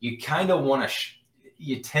entrepreneur, you kind of want to,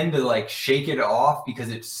 you tend to like shake it off because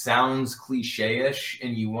it sounds cliche-ish,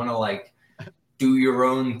 and you want to like do your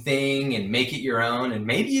own thing and make it your own. And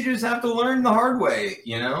maybe you just have to learn the hard way,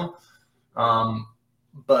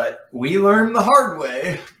 but we learned the hard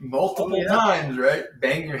way multiple times, right?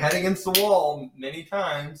 Bang your head against the wall many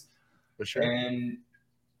times. For sure. And,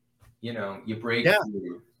 you break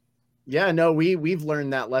through. Yeah, no, we've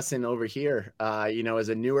learned that lesson over here. As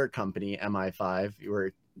a newer company, Mi5,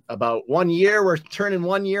 we're about 1 year. We're turning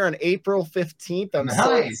 1 year on April 15th. I'm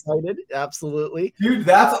so excited. Absolutely. Dude,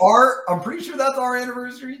 I'm pretty sure that's our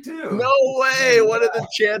anniversary too. No way. What are the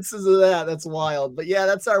chances of that? That's wild. But yeah,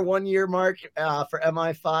 that's our 1 year mark for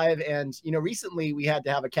Mi5. And, recently we had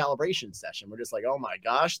to have a calibration session. We're just like, oh my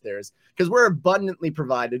gosh, because we're abundantly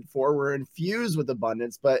provided for, we're infused with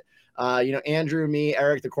abundance. But, Andrew, me,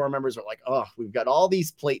 Eric, the core members are like, oh, we've got all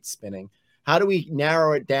these plates spinning. How do we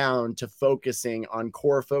narrow it down to focusing on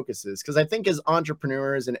core focuses? Because I think as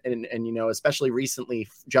entrepreneurs and especially recently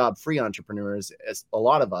job-free entrepreneurs, as a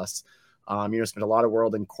lot of us, spend a lot of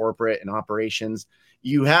world in corporate and operations,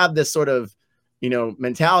 you have this sort of,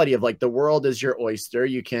 mentality of like the world is your oyster.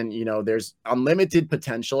 You can, there's unlimited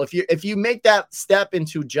potential. If you make that step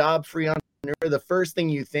into job-free entrepreneur, the first thing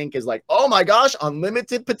you think is like, oh my gosh,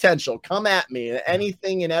 unlimited potential, come at me.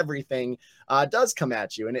 Anything and everything does come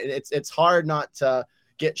at you. And it's hard not to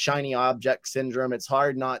get shiny object syndrome. It's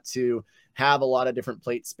hard not to have a lot of different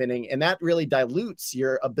plates spinning. And that really dilutes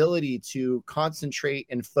your ability to concentrate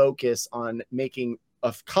and focus on making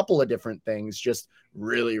a couple of different things just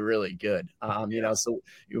really, really good. So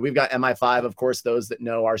we've got Mi5, of course, those that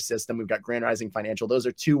know our system. We've got Grand Rising Financial. Those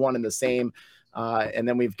are two, one and the same. And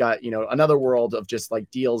then we've got, another world of just like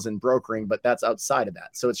deals and brokering, but that's outside of that.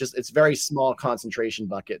 So it's very small concentration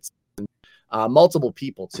buckets, and, multiple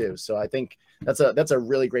people too. So I think that's a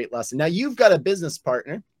really great lesson. Now you've got a business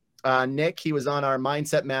partner, Nick. He was on our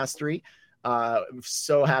Mindset Mastery.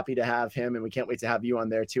 So happy to have him, and we can't wait to have you on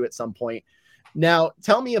there too at some point. Now,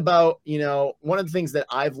 tell me about, one of the things that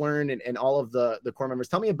I've learned and all of the core members,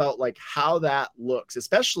 tell me about like how that looks,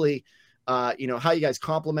 especially how you guys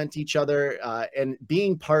complement each other, and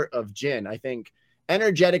being part of Gin. I think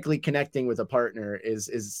energetically connecting with a partner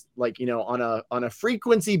is like, on a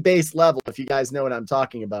frequency based level, if you guys know what I'm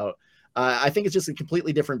talking about. I think it's just a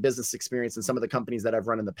completely different business experience than some of the companies that I've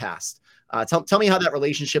run in the past. Tell me how that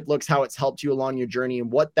relationship looks, how it's helped you along your journey, and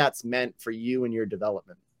what that's meant for you and your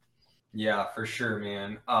development. Yeah, for sure,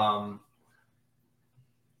 man.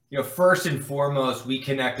 First and foremost, we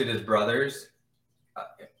connected as brothers.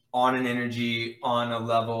 On an energy, on a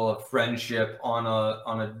level of friendship, on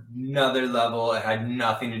another level. It had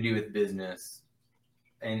nothing to do with business.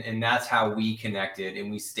 And that's how we connected,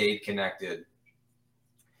 and we stayed connected.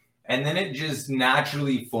 And then it just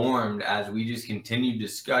naturally formed as we just continued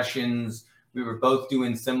discussions. We were both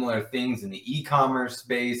doing similar things in the e-commerce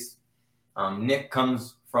space. Nick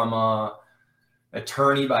comes from a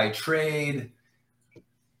attorney by trade,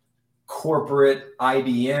 corporate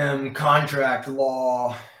IBM, contract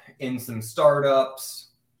law, in some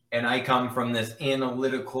startups, and I come from this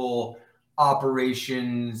analytical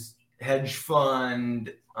operations hedge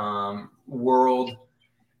fund world.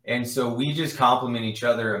 And so we just complement each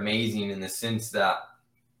other amazing in the sense that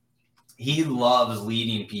he loves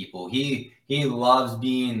leading people. He loves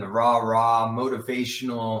being the rah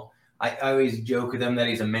motivational. I always joke with him that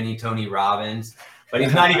he's a mini Tony Robbins, but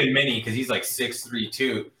he's not even mini because he's like 6'3"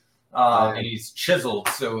 too, and he's chiseled.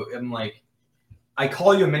 So I'm like, I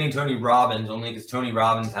call you a mini Tony Robbins only because Tony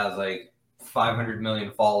Robbins has like 500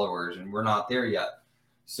 million followers and we're not there yet.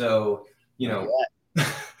 So,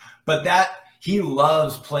 but that, he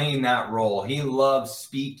loves playing that role. He loves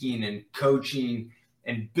speaking and coaching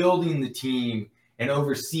and building the team and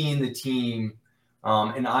overseeing the team.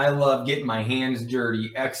 And I love getting my hands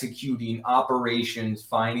dirty, executing operations,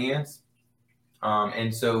 finance.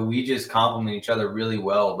 And so we just complement each other really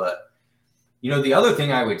well. But, the other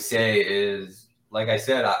thing I would say is, like I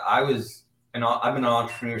said, I've been an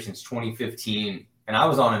entrepreneur since 2015, and I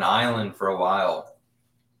was on an island for a while.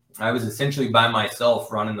 I was essentially by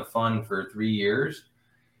myself running the fund for 3 years,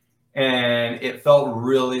 and it felt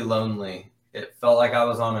really lonely. It felt like I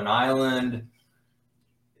was on an island.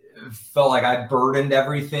 It felt like I burdened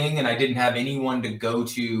everything, and I didn't have anyone to go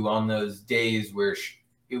to on those days where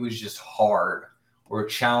it was just hard, where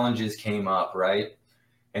challenges came up, right?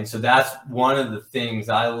 And so that's one of the things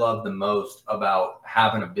I love the most about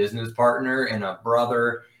having a business partner and a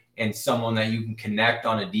brother and someone that you can connect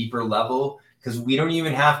on a deeper level, because we don't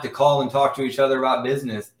even have to call and talk to each other about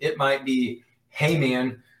business. It might be, hey,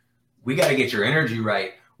 man, we got to get your energy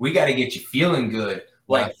right. We got to get you feeling good.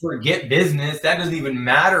 Like, forget business. That doesn't even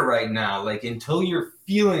matter right now. Like, until you're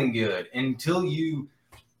feeling good, until you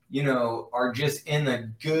are just in a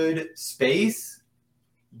good space,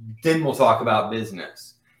 then we'll talk about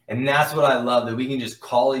business. And that's what I love, that we can just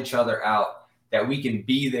call each other out, that we can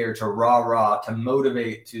be there to rah-rah, to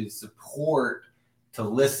motivate, to support, to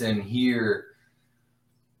listen, hear,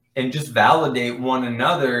 and just validate one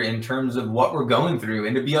another in terms of what we're going through.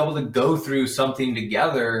 And to be able to go through something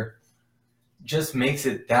together just makes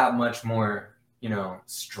it that much more,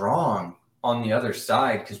 strong on the other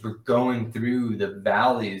side, because we're going through the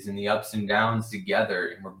valleys and the ups and downs together,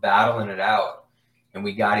 and we're battling it out. And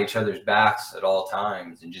we got each other's backs at all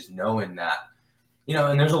times, and just knowing that,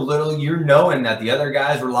 and there's you're knowing that the other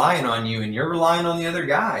guy's relying on you and you're relying on the other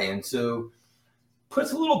guy. And so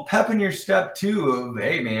puts a little pep in your step too of,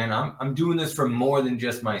 hey man, I'm doing this for more than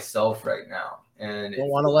just myself right now. And you don't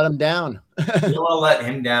want to let him down. You don't want to let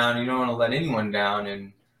him down. You don't want to let anyone down.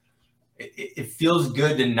 And it feels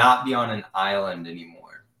good to not be on an island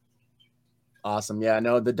anymore. Awesome. Yeah,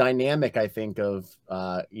 no, the dynamic, I think, of,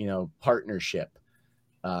 partnership,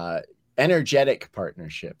 energetic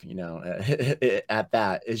partnership, at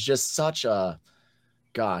that is just such a,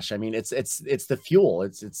 gosh, I mean, it's the fuel.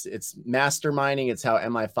 It's masterminding. It's how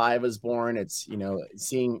Mi5 was born. It's,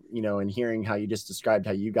 seeing, and hearing how you just described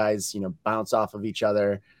how you guys, bounce off of each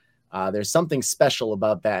other. There's something special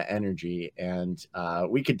about that energy. And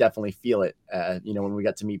we could definitely feel it, when we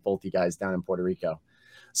got to meet both you guys down in Puerto Rico.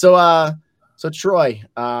 So Troy,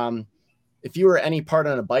 if you were any part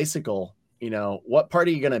on a bicycle, what part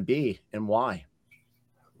are you going to be and why?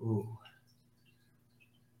 Ooh.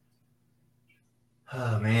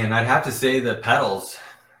 Oh man, I'd have to say the pedals,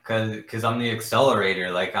 because I'm the accelerator.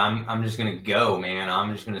 Like I'm just going to go, man.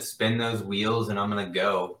 I'm just going to spin those wheels and I'm going to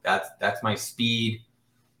go. That's my speed.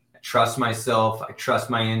 I trust myself. I trust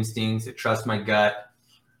my instincts. I trust my gut.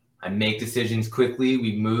 I make decisions quickly.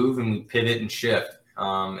 We move and we pivot and shift.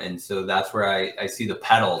 And so that's where I see the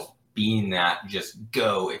pedals being that just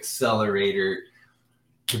go accelerator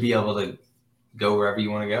to be able to go wherever you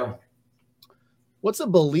want to go. What's a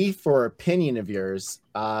belief or opinion of yours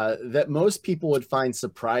that most people would find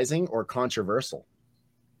surprising or controversial?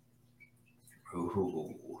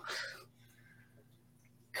 Ooh.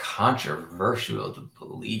 Controversial to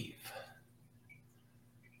believe.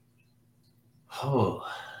 Oh.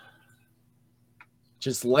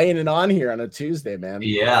 Just laying it on here on a Tuesday, man.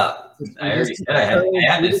 Yeah. I already said I had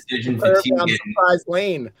decision fatigue. Surprise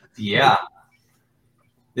lane. Yeah.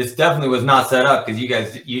 This definitely was not set up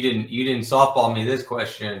because you didn't softball me this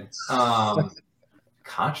question.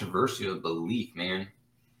 Controversial belief, man.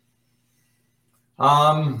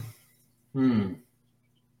 Gone down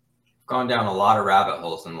a lot of rabbit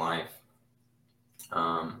holes in life.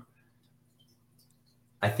 I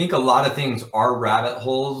think a lot of things are rabbit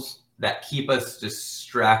holes that keep us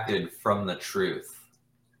distracted from the truth.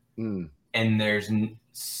 And there's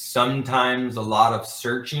sometimes a lot of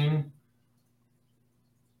searching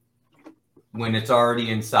when it's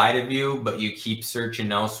already inside of you, but you keep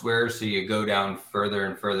searching elsewhere. So you go down further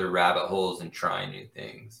and further rabbit holes and try new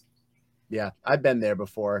things. Yeah, I've been there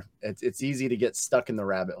before. It's easy to get stuck in the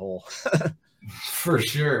rabbit hole. For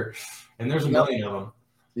sure. And there's a million of them.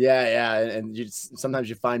 Yeah. And sometimes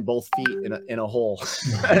you find both feet in a hole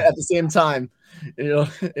at the same time, and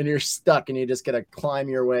you're stuck and you just got to climb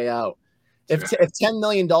your way out. If $10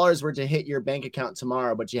 million were to hit your bank account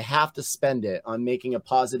tomorrow, but you have to spend it on making a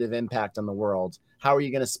positive impact on the world, how are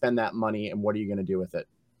you going to spend that money and what are you going to do with it?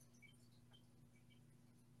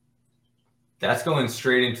 That's going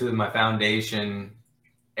straight into my foundation,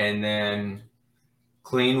 and then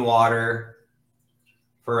clean water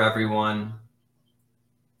for everyone,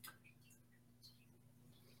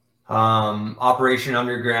 Operation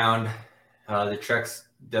Underground,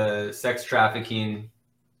 the sex trafficking.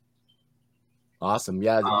 Awesome.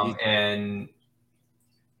 Yeah. And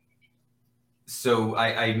so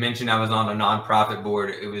I mentioned I was on a nonprofit board.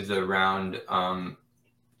 It was around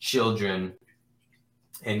children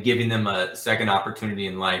and giving them a second opportunity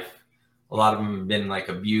in life. A lot of them have been like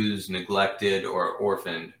abused, neglected, or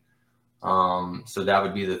orphaned. So that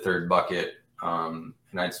would be the third bucket. And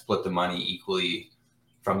I'd split the money equally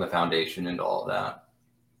from the foundation into all of that.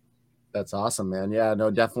 That's awesome, man. Yeah,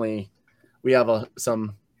 no, definitely. We have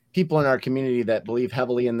some people in our community that believe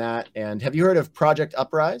heavily in that. And have you heard of Project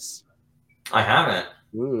Uprise? I haven't.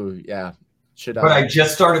 Ooh, yeah. But I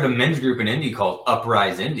just started a men's group in Indy called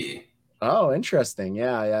Uprise Indy. Oh, interesting.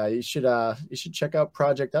 Yeah. You should check out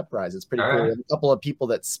Project Uprise. It's pretty cool. Right. We have a couple of people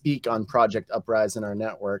that speak on Project Uprise in our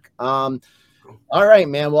network. All right,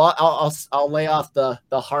 man. Well, I'll lay off the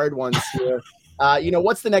hard ones here.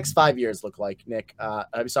 What's the next 5 years look like, Nick?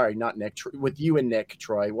 I'm sorry, not Nick. With you and Nick,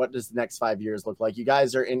 Troy, what does the next 5 years look like? You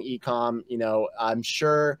guys are in e-com. I'm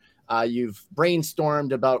sure you've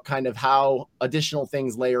brainstormed about kind of how additional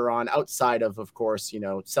things layer on outside of course,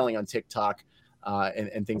 selling on TikTok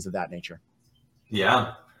and things of that nature.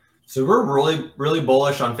 Yeah. So we're really, really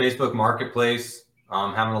bullish on Facebook Marketplace,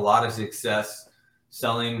 having a lot of success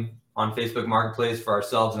selling on Facebook Marketplace for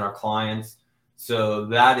ourselves and our clients. So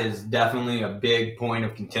that is definitely a big point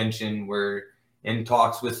of contention. We're in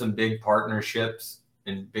talks with some big partnerships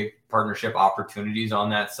and big partnership opportunities on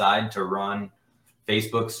that side to run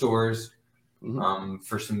Facebook stores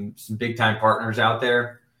for some big time partners out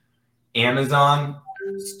there. Amazon,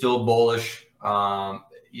 still bullish.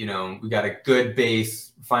 We got a good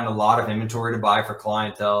base, find a lot of inventory to buy for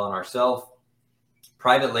clientele and ourselves.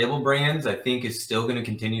 Private label brands, I think, is still going to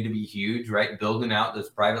continue to be huge, right? Building out those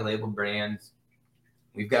private label brands.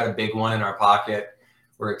 We've got a big one in our pocket.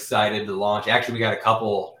 We're excited to launch. Actually, we got a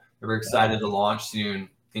couple that we're excited to launch soon.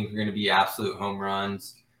 I think we're going to be absolute home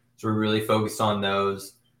runs. So we're really focused on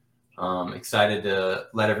those. Excited to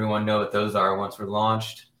let everyone know what those are once we're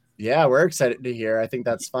launched. Yeah, we're excited to hear. I think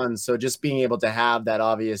that's fun. So just being able to have that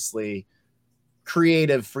obviously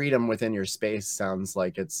creative freedom within your space sounds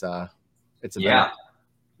like it's a yeah.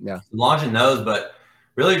 Launching those, but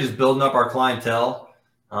really just building up our clientele,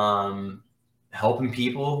 helping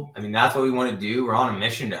people. I mean, that's what we want to do. We're on a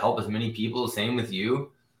mission to help as many people. Same with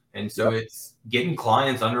you. And so it's getting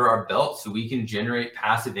clients under our belt so we can generate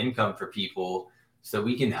passive income for people, so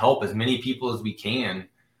we can help as many people as we can.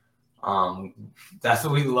 That's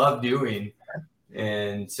what we love doing.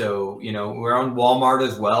 And so, we're on Walmart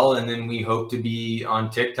as well. And then we hope to be on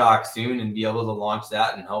TikTok soon and be able to launch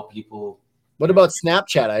that and help people. What about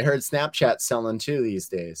Snapchat? I heard Snapchat's selling too these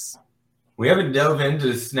days. We haven't dove into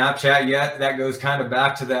Snapchat yet. That goes kind of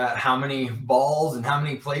back to that, how many balls and how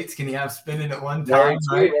many plates can you have spinning at one time,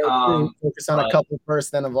 right? Focus on a couple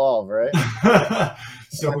first, then evolve, right?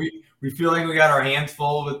 So we feel like we got our hands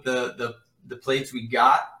full with the plates we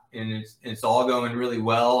got, and it's all going really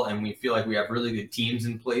well, and we feel like we have really good teams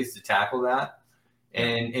in place to tackle that.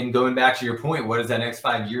 And going back to your point, what does that next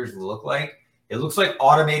 5 years look like? It looks like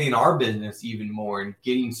automating our business even more and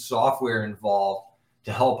getting software involved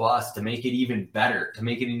to help us to make it even better, to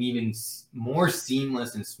make it an even more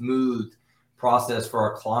seamless and smooth process for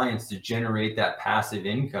our clients to generate that passive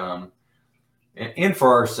income, and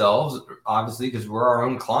for ourselves, obviously, because we're our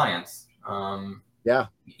own clients.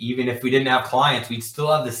 Even if we didn't have clients, we'd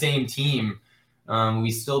still have the same team.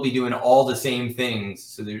 We'd still be doing all the same things.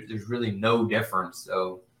 So there's really no difference.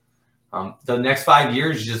 So the next 5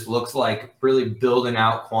 years just looks like really building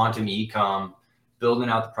out quantum e-com, building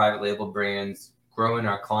out the private label brands, growing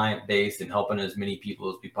our client base, and helping as many people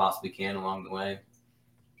as we possibly can along the way.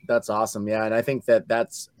 That's awesome. Yeah. And I think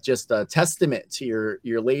that's just a testament to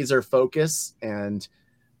your laser focus and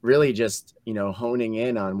really just, honing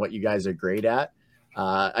in on what you guys are great at.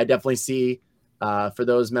 I definitely see, for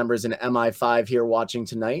those members in Mi5 here watching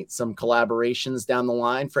tonight, some collaborations down the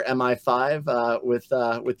line for Mi5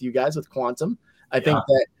 with you guys, with Quantum. I think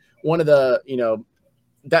that one of the,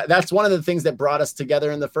 that's one of the things that brought us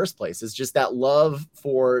together in the first place, is just that love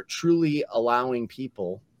for truly allowing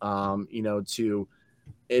people, to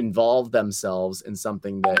involve themselves in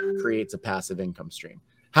something that creates a passive income stream.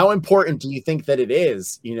 How important do you think that it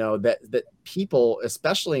is, that people,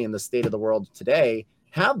 especially in the state of the world today,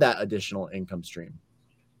 have that additional income stream?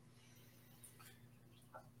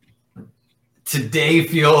 Today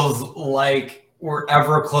feels like we're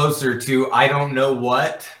ever closer to I don't know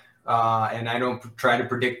what, and I don't try to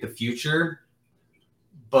predict the future,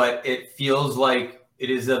 but it feels like it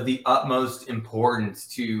is of the utmost importance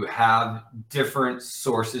to have different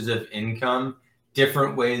sources of income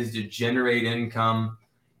different ways to generate income.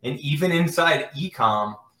 And even inside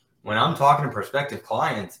e-com, when I'm talking to prospective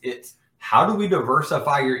clients, it's how do we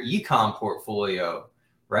diversify your e-com portfolio,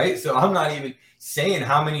 right? So I'm not even saying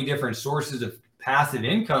how many different sources of passive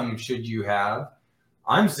income should you have.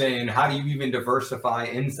 I'm saying, how do you even diversify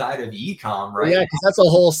inside of e-com, right? Yeah, because that's a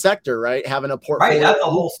whole sector, right? Having a portfolio. Right, that's a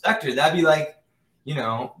whole sector. That'd be like,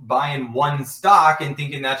 buying one stock and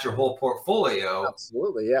thinking that's your whole portfolio.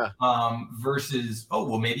 Absolutely, yeah. Versus,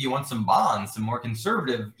 maybe you want some bonds, some more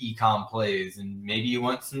conservative e-com plays, and maybe you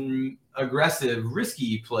want some aggressive,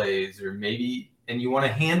 risky plays, and you want a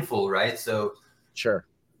handful, right? So, sure,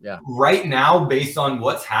 yeah. Right now, based on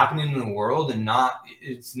what's happening in the world,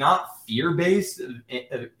 it's not fear-based.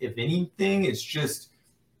 If anything, it's just,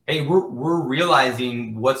 hey, we're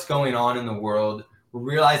realizing what's going on in the world. We're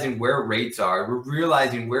realizing where rates are. We're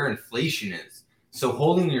realizing where inflation is. So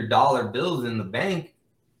holding your dollar bills in the bank,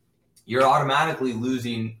 you're automatically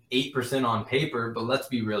losing 8% on paper. But let's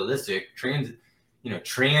be realistic. Transitory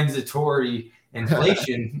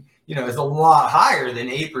inflation, is a lot higher than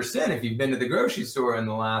 8% if you've been to the grocery store in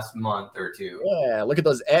the last month or two. Yeah, look at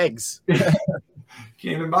those eggs. Can't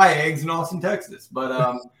even buy eggs in Austin, Texas.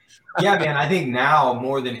 But yeah, man, I think now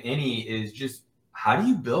more than any is just, how do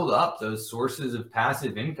you build up those sources of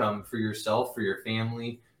passive income for yourself, for your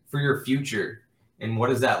family, for your future? And what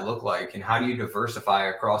does that look like? And how do you diversify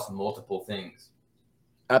across multiple things?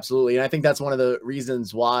 Absolutely. And I think that's one of the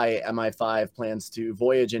reasons why Mi5 plans to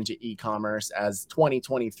voyage into e-commerce as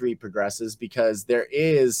 2023 progresses, because there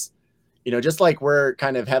is, just like we're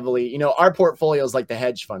kind of heavily, our portfolio is like the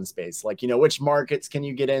hedge fund space, like, which markets can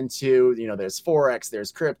you get into? There's Forex,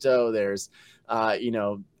 there's crypto, there's,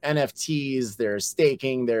 NFTs, there's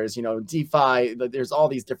staking, there's, DeFi, there's all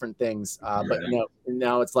these different things. But,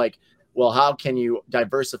 now it's like, well, how can you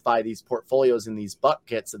diversify these portfolios in these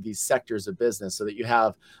buckets of these sectors of business so that you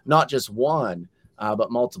have not just one,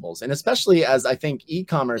 but multiples? And especially as I think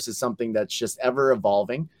e-commerce is something that's just ever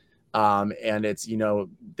evolving. And it's,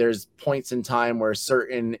 there's points in time where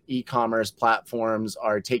certain e-commerce platforms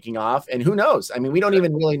are taking off, and who knows? I mean, we don't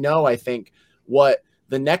even really know, I think, what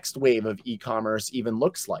the next wave of e-commerce even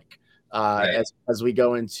looks like as we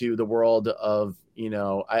go into the world of,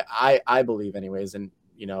 I believe anyways. And,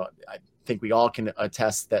 I think we all can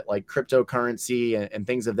attest that like cryptocurrency and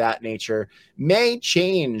things of that nature may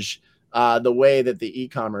change the way that the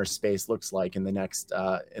e-commerce space looks like in the next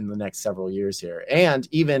several years here. And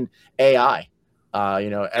even AI,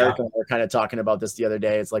 Eric and I were kind of talking about this the other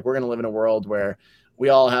day. It's like, we're going to live in a world where we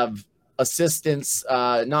all have assistants,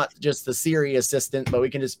 not just the Siri assistant, but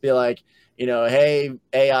we can just be like, hey,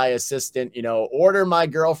 AI assistant, order my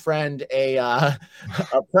girlfriend a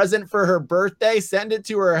present for her birthday, send it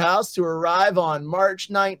to her house to arrive on March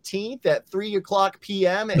 19th at 3:00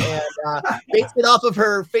 p.m. and based it off of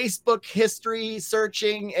her Facebook history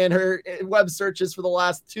searching and her web searches for the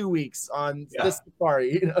last 2 weeks on this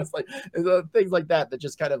Safari. It's like things like that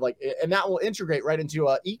just kind of like, and that will integrate right into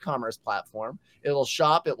an e-commerce platform. It'll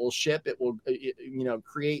shop, it will ship, it will,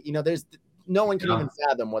 create, there's no one can even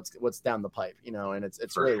fathom what's down the pipe, and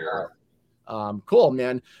it's for really sure. Cool,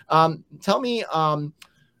 man. Tell me, I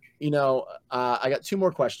got 2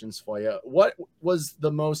 more questions for you. What was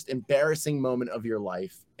the most embarrassing moment of your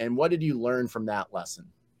life, and what did you learn from that lesson?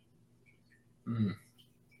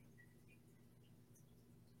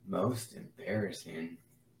 Most embarrassing.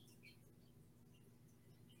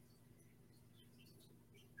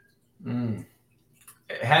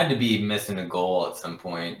 It had to be missing a goal at some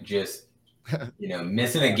point. Just,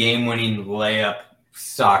 missing a game-winning layup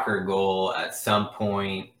soccer goal at some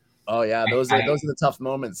point. Oh yeah, those are the tough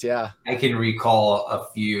moments. Yeah, I can recall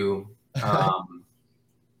a few.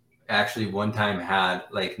 Actually, one time had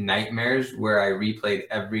like nightmares where I replayed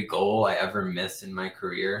every goal I ever missed in my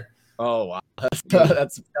career. Oh wow,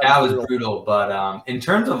 that was brutal. But in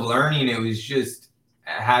terms of learning, it was just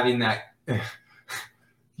having that.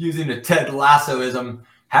 Using a Ted Lassoism,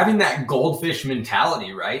 having that goldfish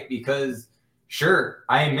mentality, right? Because sure,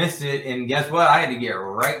 I missed it, and guess what? I had to get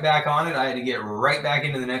right back on it. I had to get right back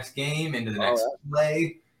into the next game, into the next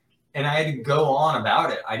play, and I had to go on about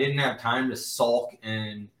it. I didn't have time to sulk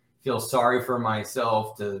and feel sorry for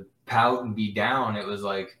myself, to pout and be down. It was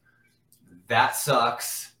like, that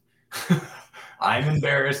sucks. I'm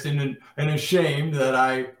embarrassed and ashamed that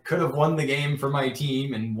I could have won the game for my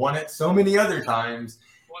team and won it so many other times.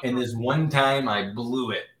 And this one time I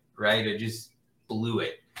blew it, right? I just blew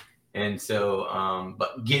it. And so,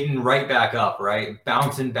 but getting right back up, right?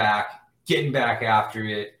 Bouncing back, getting back after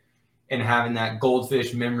it, and having that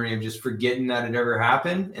goldfish memory of just forgetting that it ever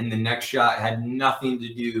happened. And the next shot had nothing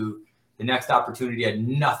to do the next opportunity had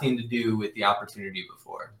nothing to do with the opportunity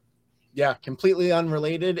before. Yeah, completely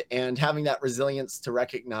unrelated, and having that resilience to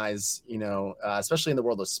recognize, especially in the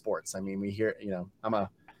world of sports. I mean, we hear, I'm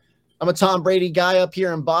a Tom Brady guy up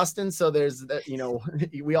here in Boston, so there's that,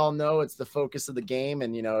 we all know it's the focus of the game,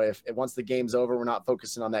 and if once the game's over, we're not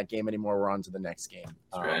focusing on that game anymore. We're on to the next game.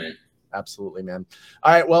 That's right. Absolutely, man.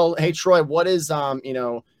 All right, well, hey Troy, what is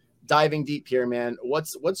diving deep here, man?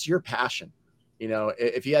 What's your passion?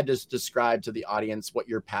 If you had to describe to the audience what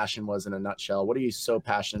your passion was in a nutshell, what are you so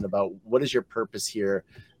passionate about? What is your purpose here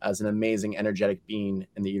as an amazing, energetic being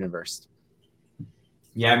in the universe?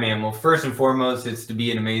 Yeah, man. Well, first and foremost, it's to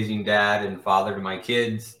be an amazing dad and father to my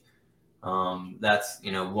kids. That's,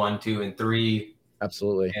 1, 2, and 3.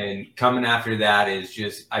 Absolutely. And coming after that is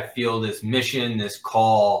just, I feel this mission, this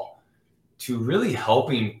call to really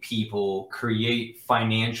helping people create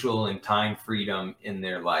financial and time freedom in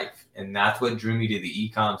their life. And that's what drew me to the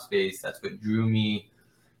e-com space. That's what drew me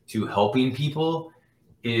to helping people,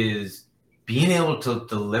 is being able to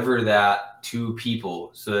deliver that to people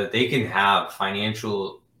so that they can have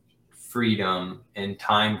financial freedom and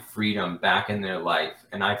time freedom back in their life.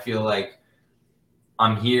 And I feel like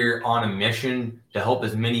I'm here on a mission to help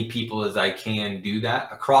as many people as I can do that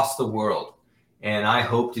across the world. And I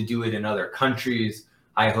hope to do it in other countries.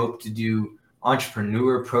 I hope to do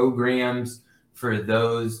entrepreneur programs for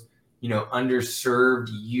those, underserved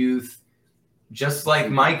youth. Just like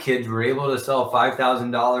my kids were able to sell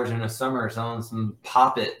 $5,000 in a summer selling some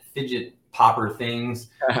fidget popper things.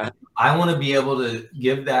 I want to be able to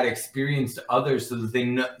give that experience to others so that they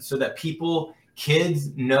know, so that kids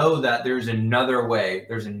know that there's another way,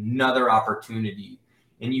 there's another opportunity,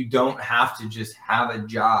 and you don't have to just have a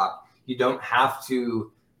job. You don't have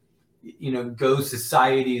to, go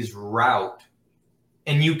society's route,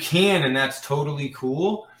 and you can, and that's totally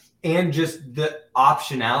cool. And just the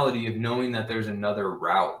optionality of knowing that there's another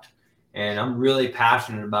route. And I'm really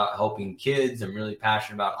passionate about helping kids. I'm really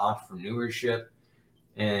passionate about entrepreneurship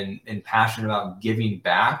and passionate about giving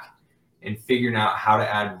back and figuring out how to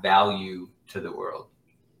add value to the world.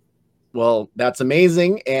 Well, that's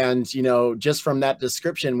amazing. And, just from that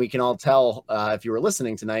description, we can all tell, if you were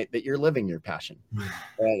listening tonight, that you're living your passion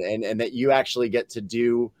and that you actually get to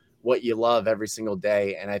do what you love every single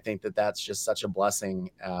day. And I think that that's just such a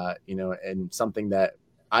blessing, and something that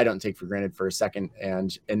I don't take for granted for a second.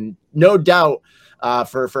 And no doubt,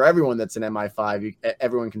 for everyone that's in Mi5,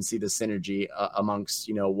 everyone can see the synergy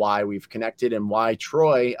amongst, why we've connected and why,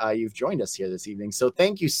 Troy, you've joined us here this evening. So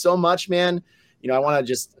thank you so much, man. I want to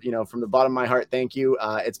just, from the bottom of my heart, thank you.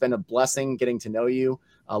 It's been a blessing getting to know you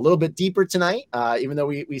a little bit deeper tonight, even though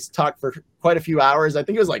we talked for quite a few hours. I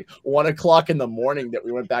think it was like 1 o'clock in the morning that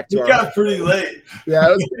we went back to. It got pretty late.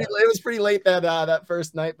 Yeah, it was pretty late that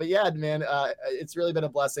first night. But yeah, man, it's really been a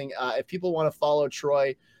blessing. If people want to follow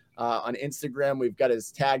Troy on Instagram, we've got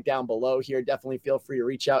his tag down below here. Definitely feel free to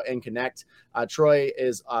reach out and connect. Troy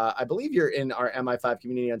is, I believe you're in our Mi5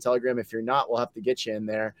 community on Telegram. If you're not, we'll have to get you in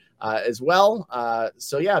there as well.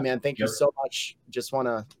 So yeah, man, thank you so much. Just want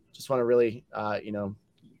to really,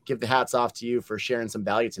 give the hats off to you for sharing some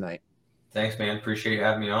value tonight. Thanks, man. Appreciate you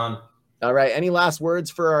having me on. All right. Any last words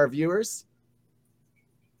for our viewers?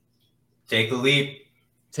 Take the leap.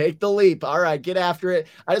 Take the leap. All right, get after it.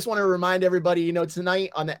 I just want to remind everybody, tonight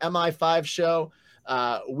on the Mi5 show,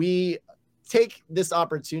 we take this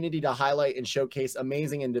opportunity to highlight and showcase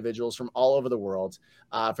amazing individuals from all over the world.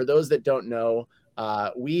 For those that don't know,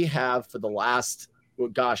 we have for the last,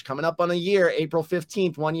 coming up on a year, April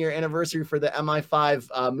 15th, 1 year anniversary for the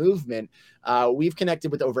Mi5 movement. We've connected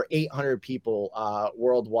with over 800 people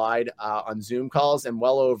worldwide on Zoom calls, and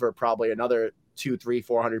well over probably another 200, 300,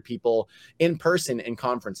 400 people in person in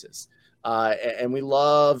conferences. And we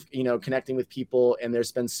love, connecting with people. And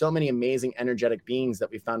there's been so many amazing, energetic beings that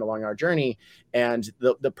we found along our journey. And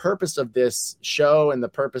the purpose of this show and the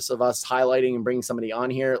purpose of us highlighting and bringing somebody on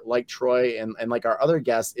here like Troy and like our other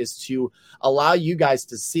guests is to allow you guys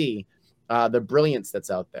to see the brilliance that's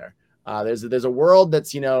out there. There's a world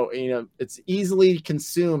that's, it's easily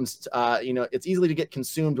consumed. It's easily to get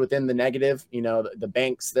consumed within the negative, the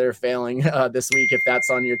banks that are failing this week, if that's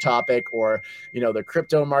on your topic, or, the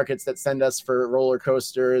crypto markets that send us for roller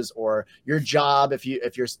coasters, or your job if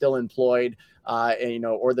you're still employed. and,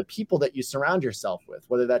 or the people that you surround yourself with,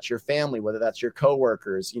 whether that's your family, whether that's your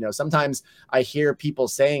coworkers. Sometimes I hear people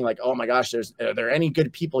saying like, oh my gosh, are there any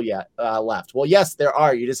good people yet left? Well, yes, there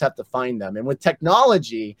are. You just have to find them. And with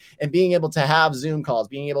technology and being able to have Zoom calls,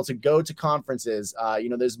 being able to go to conferences,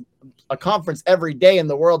 there's a conference every day in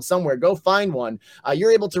the world somewhere. Go find one.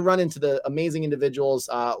 You're able to run into the amazing individuals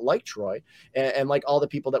like Troy and like all the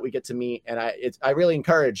people that we get to meet. And I really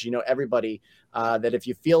encourage, everybody that if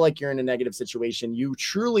you feel like you're in a negative situation, you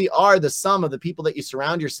truly are the sum of the people that you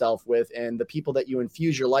surround yourself with and the people that you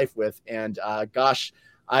infuse your life with. And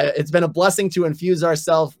it's been a blessing to infuse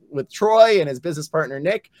ourselves with Troy and his business partner,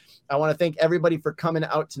 Nick. I want to thank everybody for coming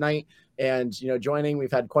out tonight and, joining.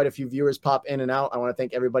 We've had quite a few viewers pop in and out. I want to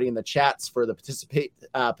thank everybody in the chats for the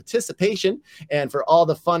participation and for all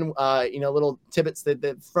the fun, little tidbits that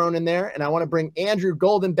they've thrown in there. And I want to bring Andrew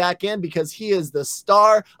Golden back in because he is the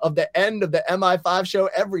star of the end of the Mi5 show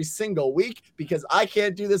every single week, because I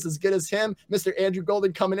can't do this as good as him. Mr. Andrew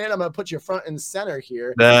Golden coming in. I'm going to put you front and center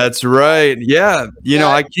here. That's right. Yeah.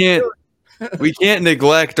 We can't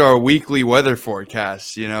neglect our weekly weather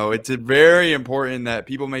forecasts. It's very important that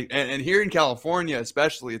people make, and here in California,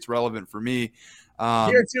 especially, it's relevant for me.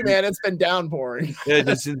 Here too, man. It's been downpouring. Yeah,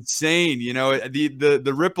 it's insane.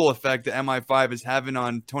 The ripple effect that Mi5 is having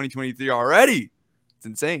on 2023 already. It's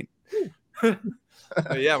insane.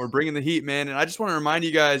 But yeah, we're bringing the heat, man. And I just want to remind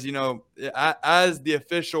you guys, as the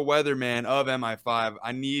official weatherman of Mi5,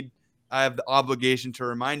 I have the obligation to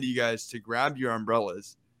remind you guys to grab your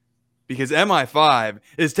umbrellas, because Mi5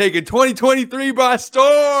 is taking 2023 by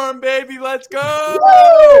storm, baby. Let's go.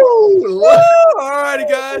 Woo! All righty,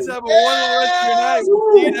 guys. Have a wonderful rest of your night.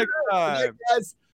 We'll see you next time. Guys,